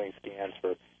 people are doing scans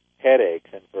for headaches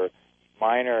and for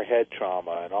minor head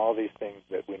trauma and all these things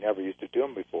that we never used to do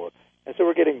them before. And so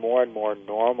we're getting more and more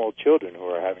normal children who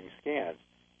are having scans.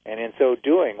 And in so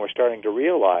doing, we're starting to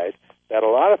realize that a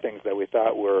lot of things that we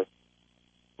thought were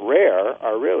rare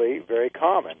are really very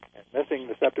common. And missing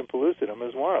the septum pellucidum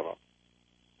is one of them.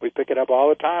 We pick it up all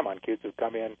the time on kids who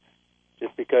come in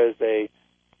just because they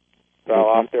fell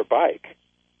off their bike,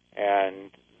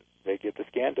 and they get the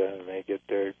scan done, and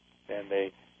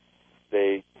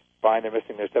they find they're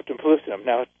missing their septum pellucidum.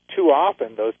 Now, too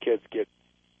often those kids get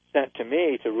sent to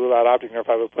me to rule out optic nerve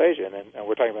hypoplasia, and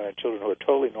we're talking about children who are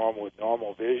totally normal with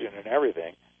normal vision and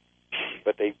everything,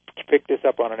 but they pick this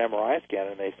up on an MRI scan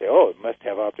and they say, oh, it must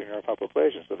have optic nerve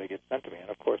hypoplasia, so they get sent to me,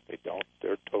 and of course they don't.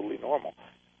 They're totally normal.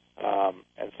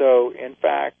 And so, in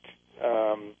fact,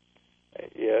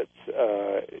 it's,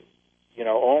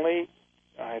 only,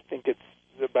 I think it's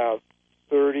about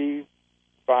 35%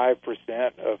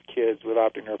 of kids with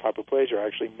optic nerve hypoplasia are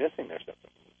actually missing their septum.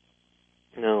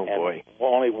 Oh, boy.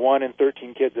 Only 1 in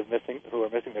 13 kids who are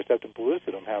missing their septum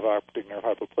pellucidum have optic nerve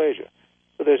hypoplasia.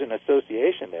 So there's an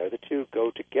association there. The two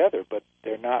go together, but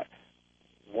they're not,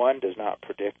 one does not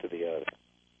predict the other.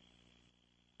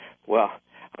 Well,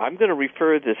 I'm going to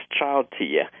refer this child to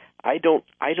you. I don't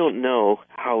know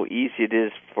how easy it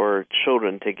is for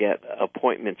children to get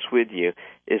appointments with you.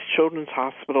 Is Children's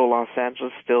Hospital Los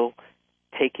Angeles still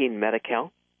taking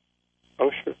Medi-Cal?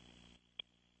 Oh, sure.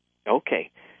 Okay.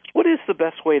 What is the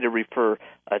best way to refer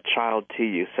a child to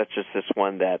you, such as this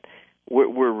one that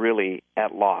we're really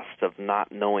at loss of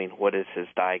not knowing what is his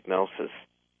diagnosis?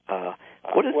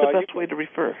 What is the best way to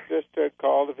refer? Just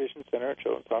call the Vision Center at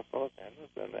Children's Hospital Los Angeles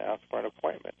and ask for an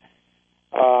appointment.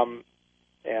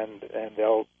 And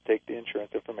they'll take the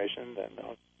insurance information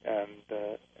and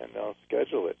they'll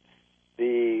schedule it.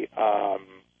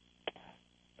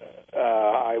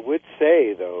 I would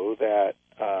say though that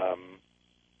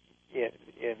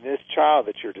in this child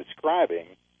that you're describing,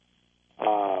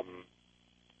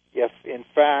 if in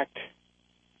fact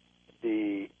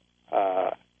the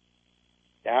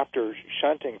after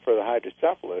shunting for the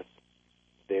hydrocephalus,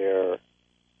 their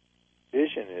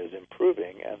vision is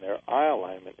improving and their eye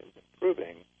alignment is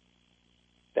improving,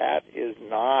 that is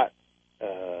not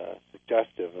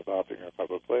suggestive of optic nerve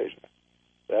hypoplasia.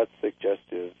 That's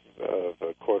suggestive of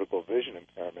a cortical vision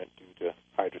impairment due to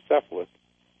hydrocephalus.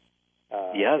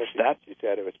 Yes, that you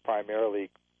said it was primarily,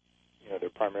 they're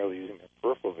primarily using their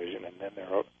peripheral vision, and then their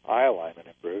eye alignment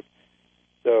improves.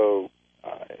 So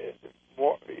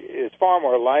it's far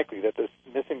more likely that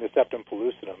missing the septum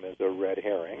pellucidum is a red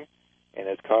herring, and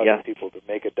it's causing people to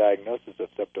make a diagnosis of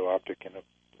septo-optic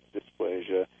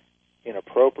dysplasia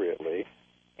inappropriately,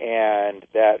 and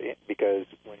that because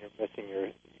when you're missing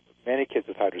many kids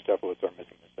with hydrocephalus are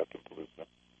missing the septum pellucidum,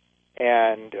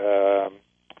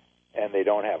 and they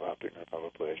don't have optic nerve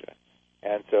hypoplasia,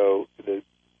 and so the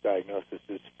diagnosis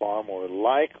is far more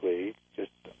likely,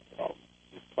 just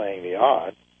playing the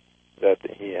odds, that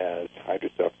he has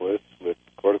hydrocephalus with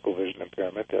cortical vision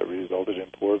impairment that resulted in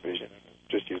poor vision,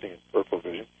 just using his peripheral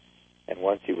vision. And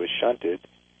once he was shunted,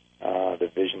 the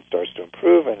vision starts to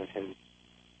improve, and his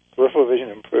peripheral vision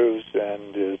improves,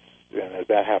 and as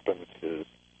that happens, his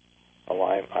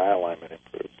eye alignment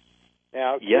improves.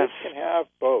 Now, kids can have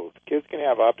both. Kids can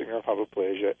have optic nerve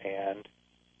hypoplasia and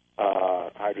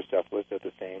hydrocephalus at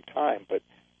the same time, but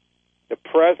the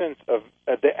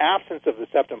absence of the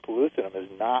septum pellucidum is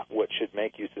not what should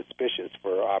make you suspicious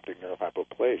for optic nerve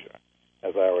hypoplasia,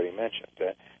 as I already mentioned.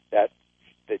 That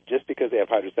just because they have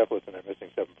hydrocephalus and they're missing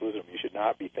septum pellucidum, you should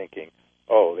not be thinking,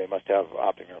 oh, they must have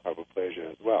optic nerve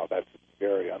hypoplasia as well. That's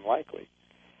very unlikely.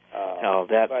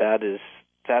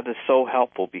 That is so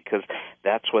helpful, because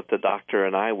that's what the doctor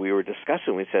and we were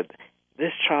discussing. We said,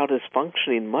 this child is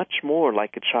functioning much more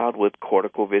like a child with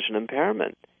cortical vision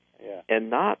impairment and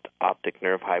not optic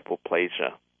nerve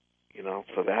hypoplasia.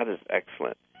 So that is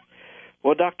excellent.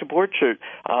 Well, Dr. Borchert,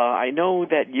 I know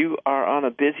that you are on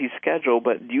a busy schedule,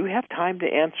 but do you have time to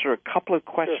answer a couple of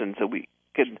questions that we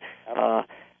could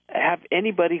have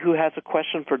anybody who has a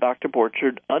question for Dr.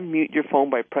 Borchert unmute your phone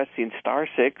by pressing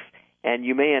 *6, and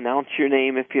you may announce your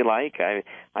name if you like.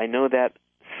 I know that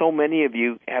so many of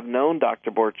you have known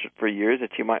Dr. Borchert for years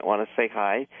that you might want to say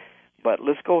hi, but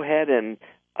let's go ahead and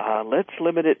let's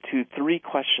limit it to 3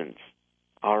 questions.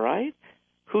 All right?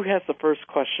 Who has the first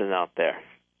question out there?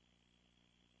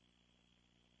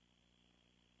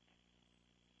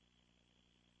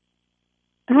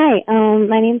 Hi,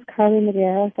 my name's Carly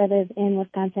Medeiros. I live in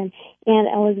Wisconsin, and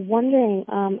I was wondering,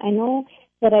 I know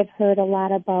that I've heard a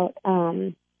lot about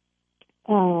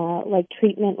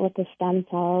treatment with the stem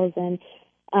cells, and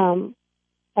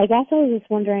I guess I was just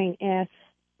wondering if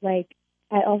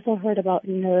I also heard about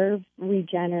nerve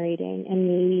regenerating, and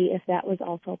maybe if that was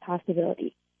also a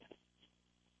possibility.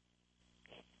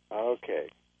 Okay.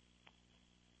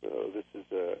 So this is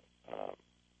a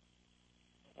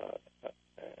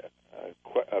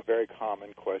very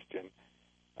common question.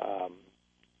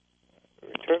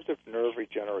 In terms of nerve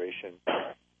regeneration,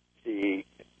 the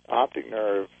optic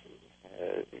nerve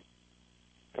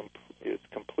is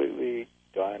completely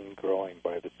done growing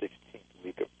by the 16th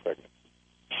week of pregnancy.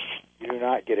 You do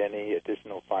not get any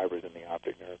additional fibers in the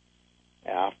optic nerve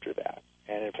after that.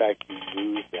 And in fact, you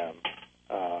lose them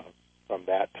from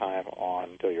that time on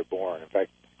until you're born. In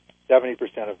fact,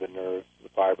 70% of the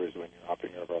fibers when your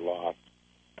optic nerve are lost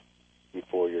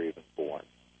before you're even born.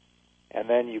 And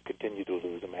then you continue to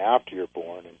lose them after you're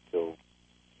born until you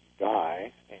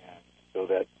die, and so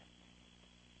that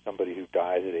somebody who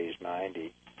dies at age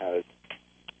 90 has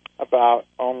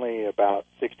only about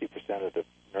 60% of the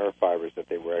nerve fibers that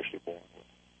they were actually born with,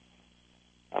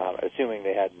 assuming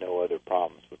they had no other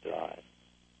problems with their eyes.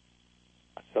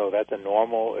 So that's a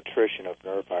normal attrition of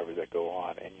nerve fibers that go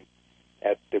on. And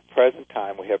at the present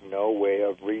time, we have no way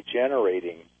of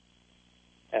regenerating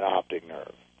an optic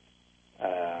nerve.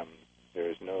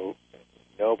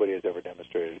 Nobody has ever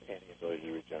demonstrated any ability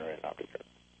to regenerate an optic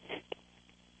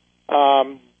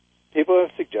nerve. People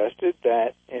have suggested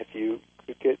that if you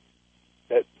could get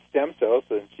that stem cells,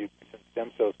 since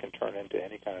stem cells can turn into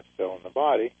any kind of cell in the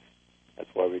body, that's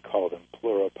why we call them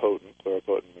pluripotent.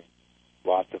 Pluripotent means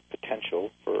lots of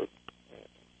potential for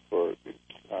to be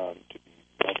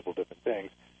multiple different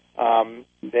things.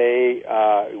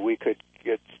 We could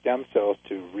get stem cells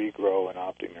to regrow an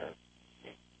optic nerve.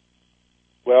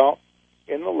 Well,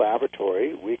 in the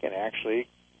laboratory, we can actually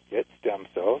get stem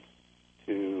cells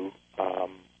to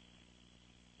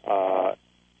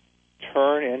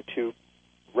turn into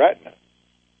retinas,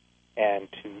 and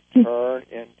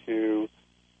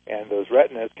those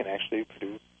retinas can actually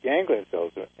produce ganglion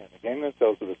cells, and the ganglion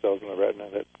cells are the cells in the retina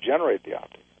that generate the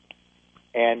optic nerve.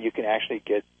 And you can actually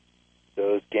get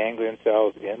those ganglion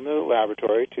cells in the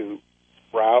laboratory to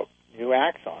sprout new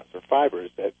axons or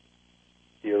fibers that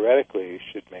theoretically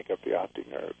should make up the optic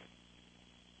nerve.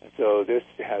 And so this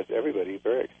has everybody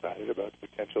very excited about the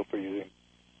potential for using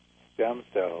stem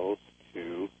cells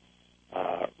to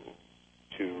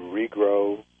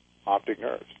regrow optic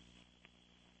nerves.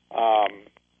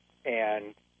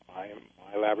 And my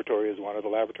laboratory is one of the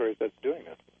laboratories that's doing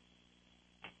this.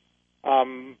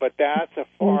 But that's a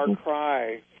far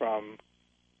cry from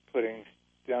putting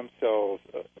stem cells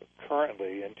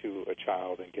currently into a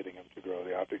child and getting them to grow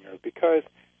the optic nerve, because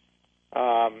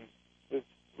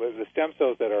the stem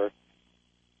cell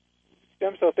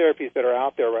therapies that are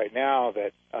out there right now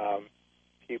that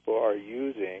people are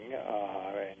using,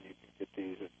 and you can get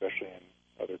these especially in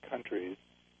other countries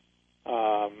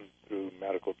through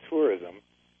medical tourism.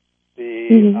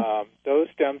 Those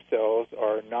stem cells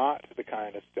are not the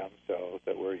kind of stem cells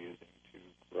that we're using to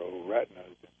grow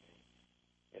retinas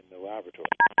in the laboratory.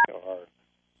 There are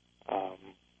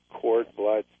cord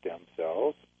blood stem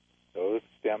cells. Those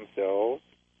stem cells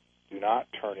do not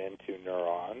turn into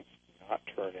neurons, do not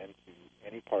turn into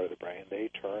any part of the brain. They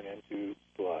turn into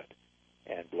blood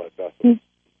and blood vessels. You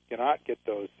cannot get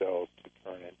those cells to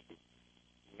turn into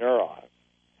neurons.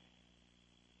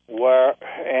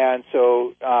 And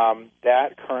so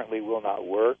that currently will not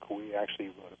work. We actually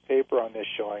wrote a paper on this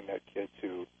showing that kids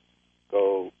who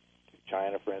go to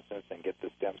China, for instance, and get the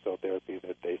stem cell therapy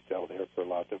that they sell there for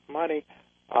lots of money,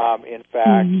 in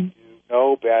fact, do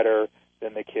no better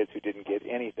than the kids who didn't get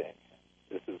anything.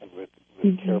 This is with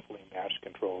carefully matched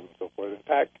controls and so forth. In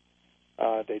fact,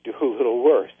 they do a little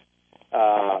worse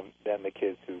than the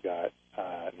kids who got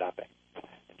nothing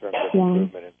in terms of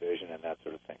improvement in vision and that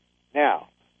sort of thing. Now,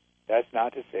 that's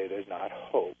not to say there's not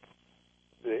hope.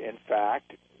 In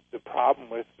fact, the problem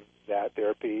with that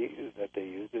therapy that they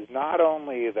use is not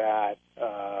only that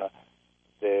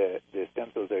the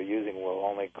stem cells they're using will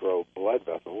only grow blood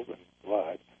vessels and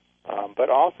blood, but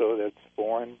also that's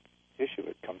foreign tissue.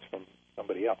 It comes from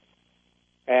somebody else.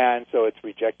 And so it's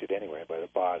rejected anyway by the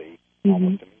body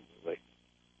almost immediately.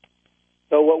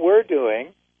 So what we're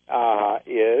doing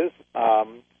is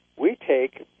we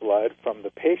take blood from the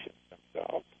patients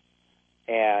themselves,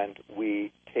 and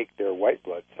we take their white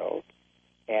blood cells,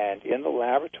 and in the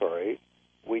laboratory,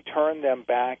 we turn them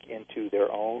back into their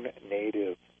own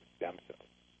native stem cells.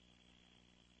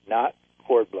 Not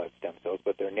cord blood stem cells,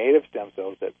 but their native stem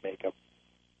cells that make up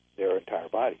their entire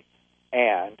body.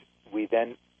 And we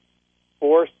then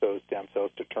force those stem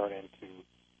cells to turn into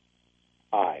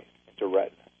eyes, into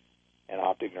retinas, and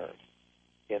optic nerves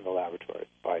in the laboratory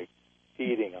by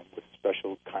feeding them with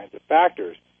special kinds of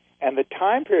factors. And the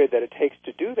time period that it takes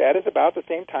to do that is about the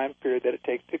same time period that it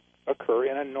takes to occur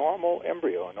in a normal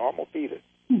embryo, a normal fetus.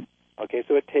 Okay,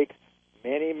 so it takes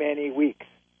many, many weeks,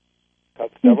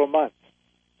 several months,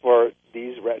 for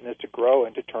these retinas to grow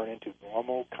and to turn into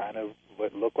normal kind of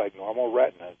what look like normal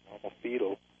retinas, normal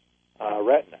fetal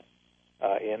retina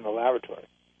in the laboratory.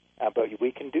 But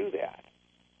we can do that.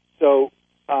 So,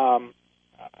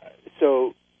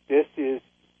 so this is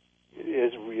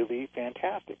really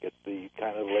fantastic. It's the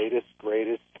kind of latest,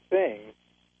 greatest thing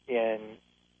in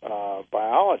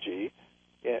biology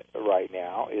right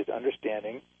now is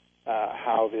understanding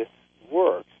how this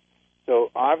works.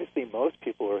 So obviously, most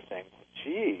people are saying,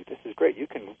 "Gee, this is great. You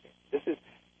can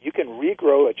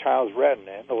regrow a child's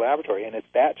retina in the laboratory, and it's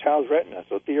that child's retina.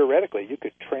 So theoretically, you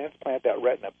could transplant that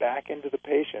retina back into the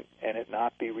patient, and it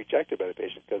not be rejected by the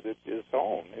patient because it's his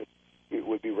own. It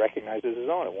would be recognized as his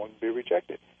own. It won't be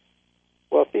rejected."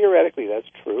 Well, theoretically, that's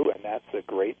true, and that's a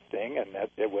great thing, and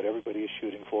that's what everybody is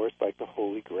shooting for. It's like the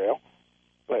Holy Grail.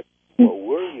 But what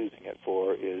we're using it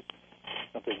for is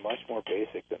something much more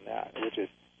basic than that, which is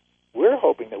we're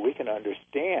hoping that we can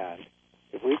understand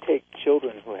if we take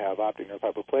children who have optic nerve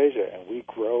hypoplasia and we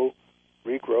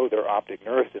regrow their optic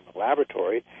nerves in the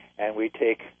laboratory, and we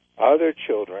take other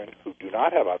children who do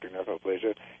not have optic nerve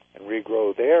hypoplasia and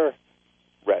regrow their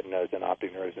retinas and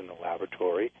optic nerves in the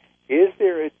laboratory, is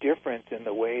there a difference in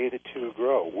the way the two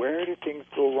grow? Where do things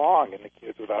go wrong in the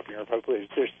kids with optic nerve hypoplasia?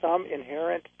 There's some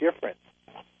inherent difference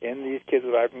in these kids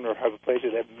with optic nerve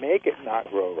hypoplasia that make it not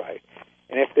grow right.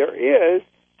 And if there is,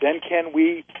 then can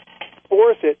we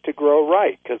force it to grow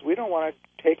right? Because we don't want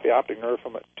to take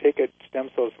a stem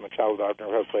cells from a child with optic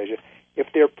nerve hypoplasia if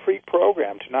they're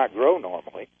pre-programmed to not grow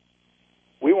normally.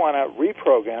 We want to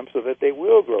reprogram so that they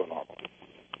will grow normally.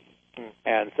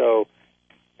 And so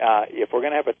if we're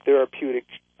going to have a therapeutic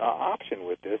option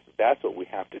with this, that's what we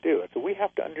have to do. And so we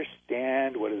have to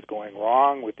understand what is going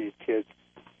wrong with these kids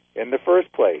in the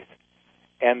first place.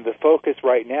 And the focus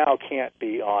right now can't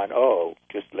be on,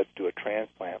 just let's do a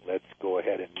transplant. Let's go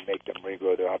ahead and make them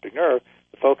regrow their optic nerve.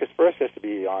 The focus first has to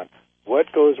be on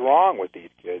what goes wrong with these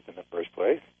kids in the first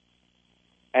place.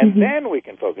 And then we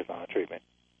can focus on a treatment.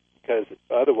 Because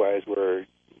otherwise we're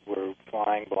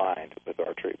flying blind with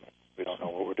our treatment. We don't know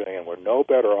what we're doing, and we're no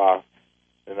better off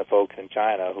than the folks in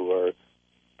China who are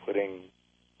putting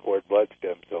cord blood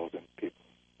stem cells in people's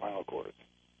spinal cords.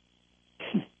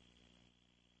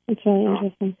 It's really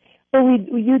interesting. Well,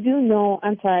 you do know,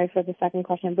 I'm sorry for the second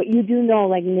question, but you do know,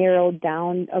 like, narrowed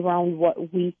down around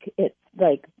what week it's,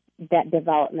 like, that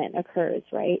development occurs,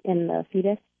 right, in the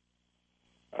fetus?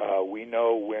 We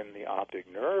know when the optic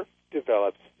nerve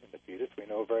develops in the fetus. We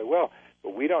know very well.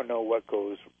 But we don't know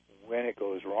when it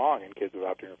goes wrong in kids with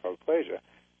optic nerve hypoplasia.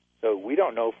 So we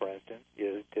don't know, for instance,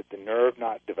 did the nerve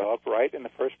not develop right in the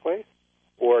first place?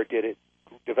 Or did it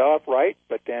develop right,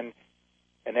 but then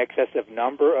an excessive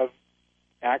number of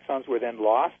axons were then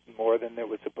lost, more than it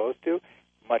was supposed to,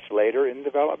 much later in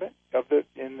development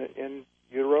in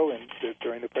utero and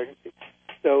during the pregnancy?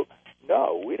 So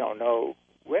no, we don't know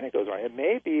when it goes wrong. It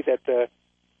may be that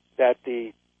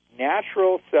the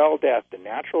natural cell death, the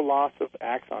natural loss of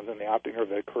axons in the optic nerve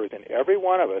that occurs in every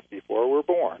one of us before we're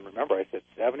born. Remember, I said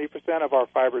 70% of our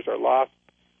fibers are lost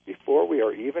before we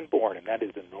are even born, and that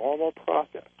is a normal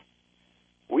process.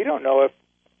 We don't know if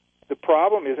the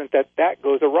problem isn't that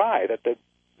goes awry, that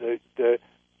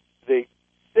the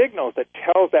signals that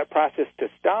tells that process to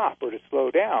stop or to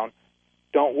slow down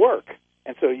don't work,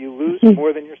 and so you lose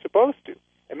more than you're supposed to.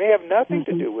 It may have nothing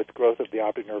to do with growth of the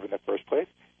optic nerve in the first place.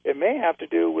 It may have to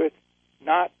do with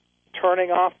not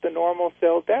turning off the normal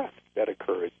cell death that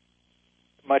occurs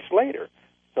much later.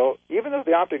 So even though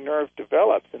the optic nerve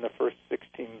develops in the first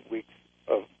 16 weeks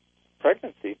of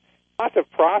pregnancy, lots of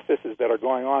processes that are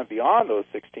going on beyond those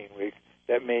 16 weeks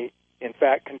that may, in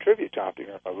fact, contribute to optic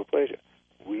nerve hypoplasia.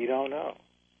 We don't know.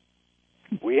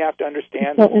 We have to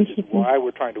understand this, which is why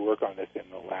we're trying to work on this in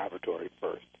the laboratory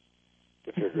first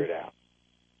to figure it out.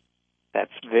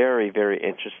 That's very, very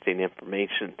interesting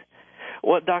information.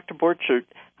 Well, Dr. Borchert,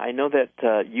 I know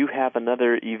that you have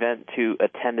another event to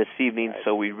attend this evening,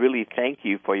 so we really thank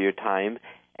you for your time.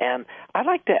 And I'd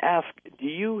like to ask, do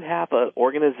you have an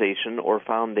organization or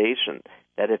foundation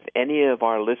that if any of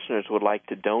our listeners would like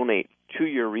to donate to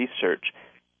your research,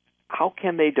 how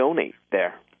can they donate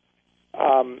there?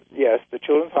 Yes, the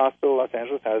Children's Hospital Los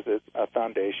Angeles has a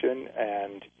foundation,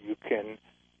 and you can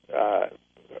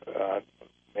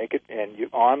make it, and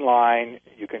online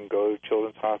you can go to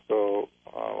Children's Hospital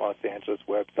Los Angeles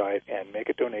website and make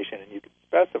a donation, and you can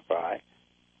specify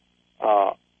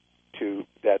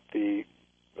that the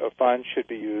funds should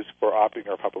be used for optic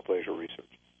nerve hypoplasia research.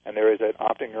 And there is an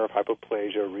optic nerve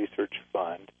hypoplasia research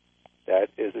fund that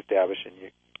is established, and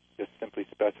you just simply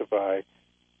specify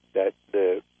that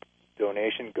the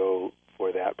donation go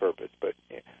for that purpose. But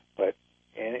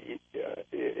and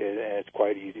it's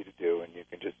quite easy to do, and you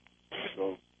can just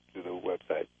go to the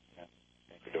website and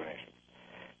make a donation.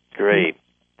 Great.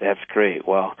 That's great.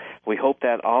 Well, we hope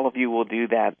that all of you will do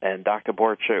that. And Dr.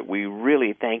 Borchert, we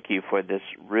really thank you for this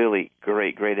really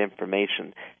great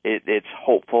information. It's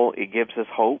hopeful. It gives us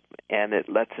hope, and it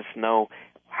lets us know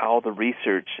how the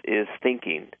research is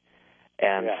thinking.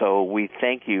 And so we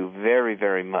thank you very,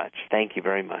 very much. Thank you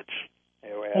very much.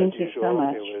 Thank you so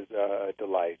much. It was a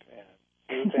delight.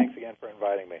 And thanks again for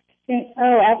inviting me.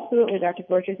 Oh, absolutely, Dr.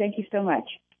 Borchert. Thank you so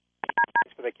much.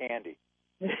 Thanks for the candy.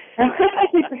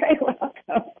 You're very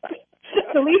welcome.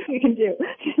 It's the least we can do.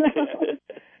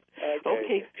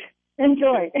 Okay.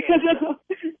 Enjoy.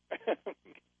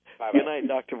 Bye-bye. Good night,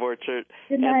 Dr. Borchert.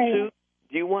 Good night. And Sue,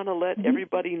 do you want to let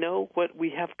everybody know what we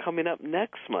have coming up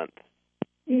next month?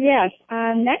 Yes.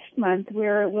 Next month,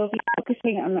 we'll be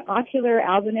focusing on ocular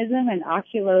albinism and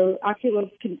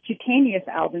oculocutaneous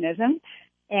albinism.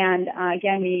 And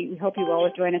again, we hope you all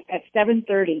will join us at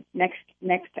 7:30 next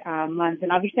month.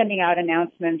 And I'll be sending out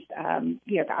announcements, a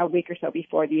week or so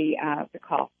before the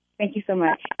call. Thank you so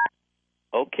much.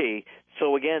 Okay.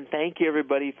 So again, thank you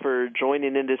everybody for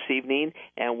joining in this evening,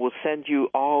 and we'll send you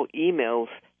all emails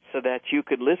so that you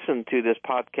could listen to this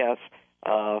podcast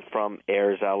from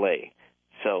AIRS LA.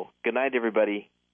 So good night, everybody.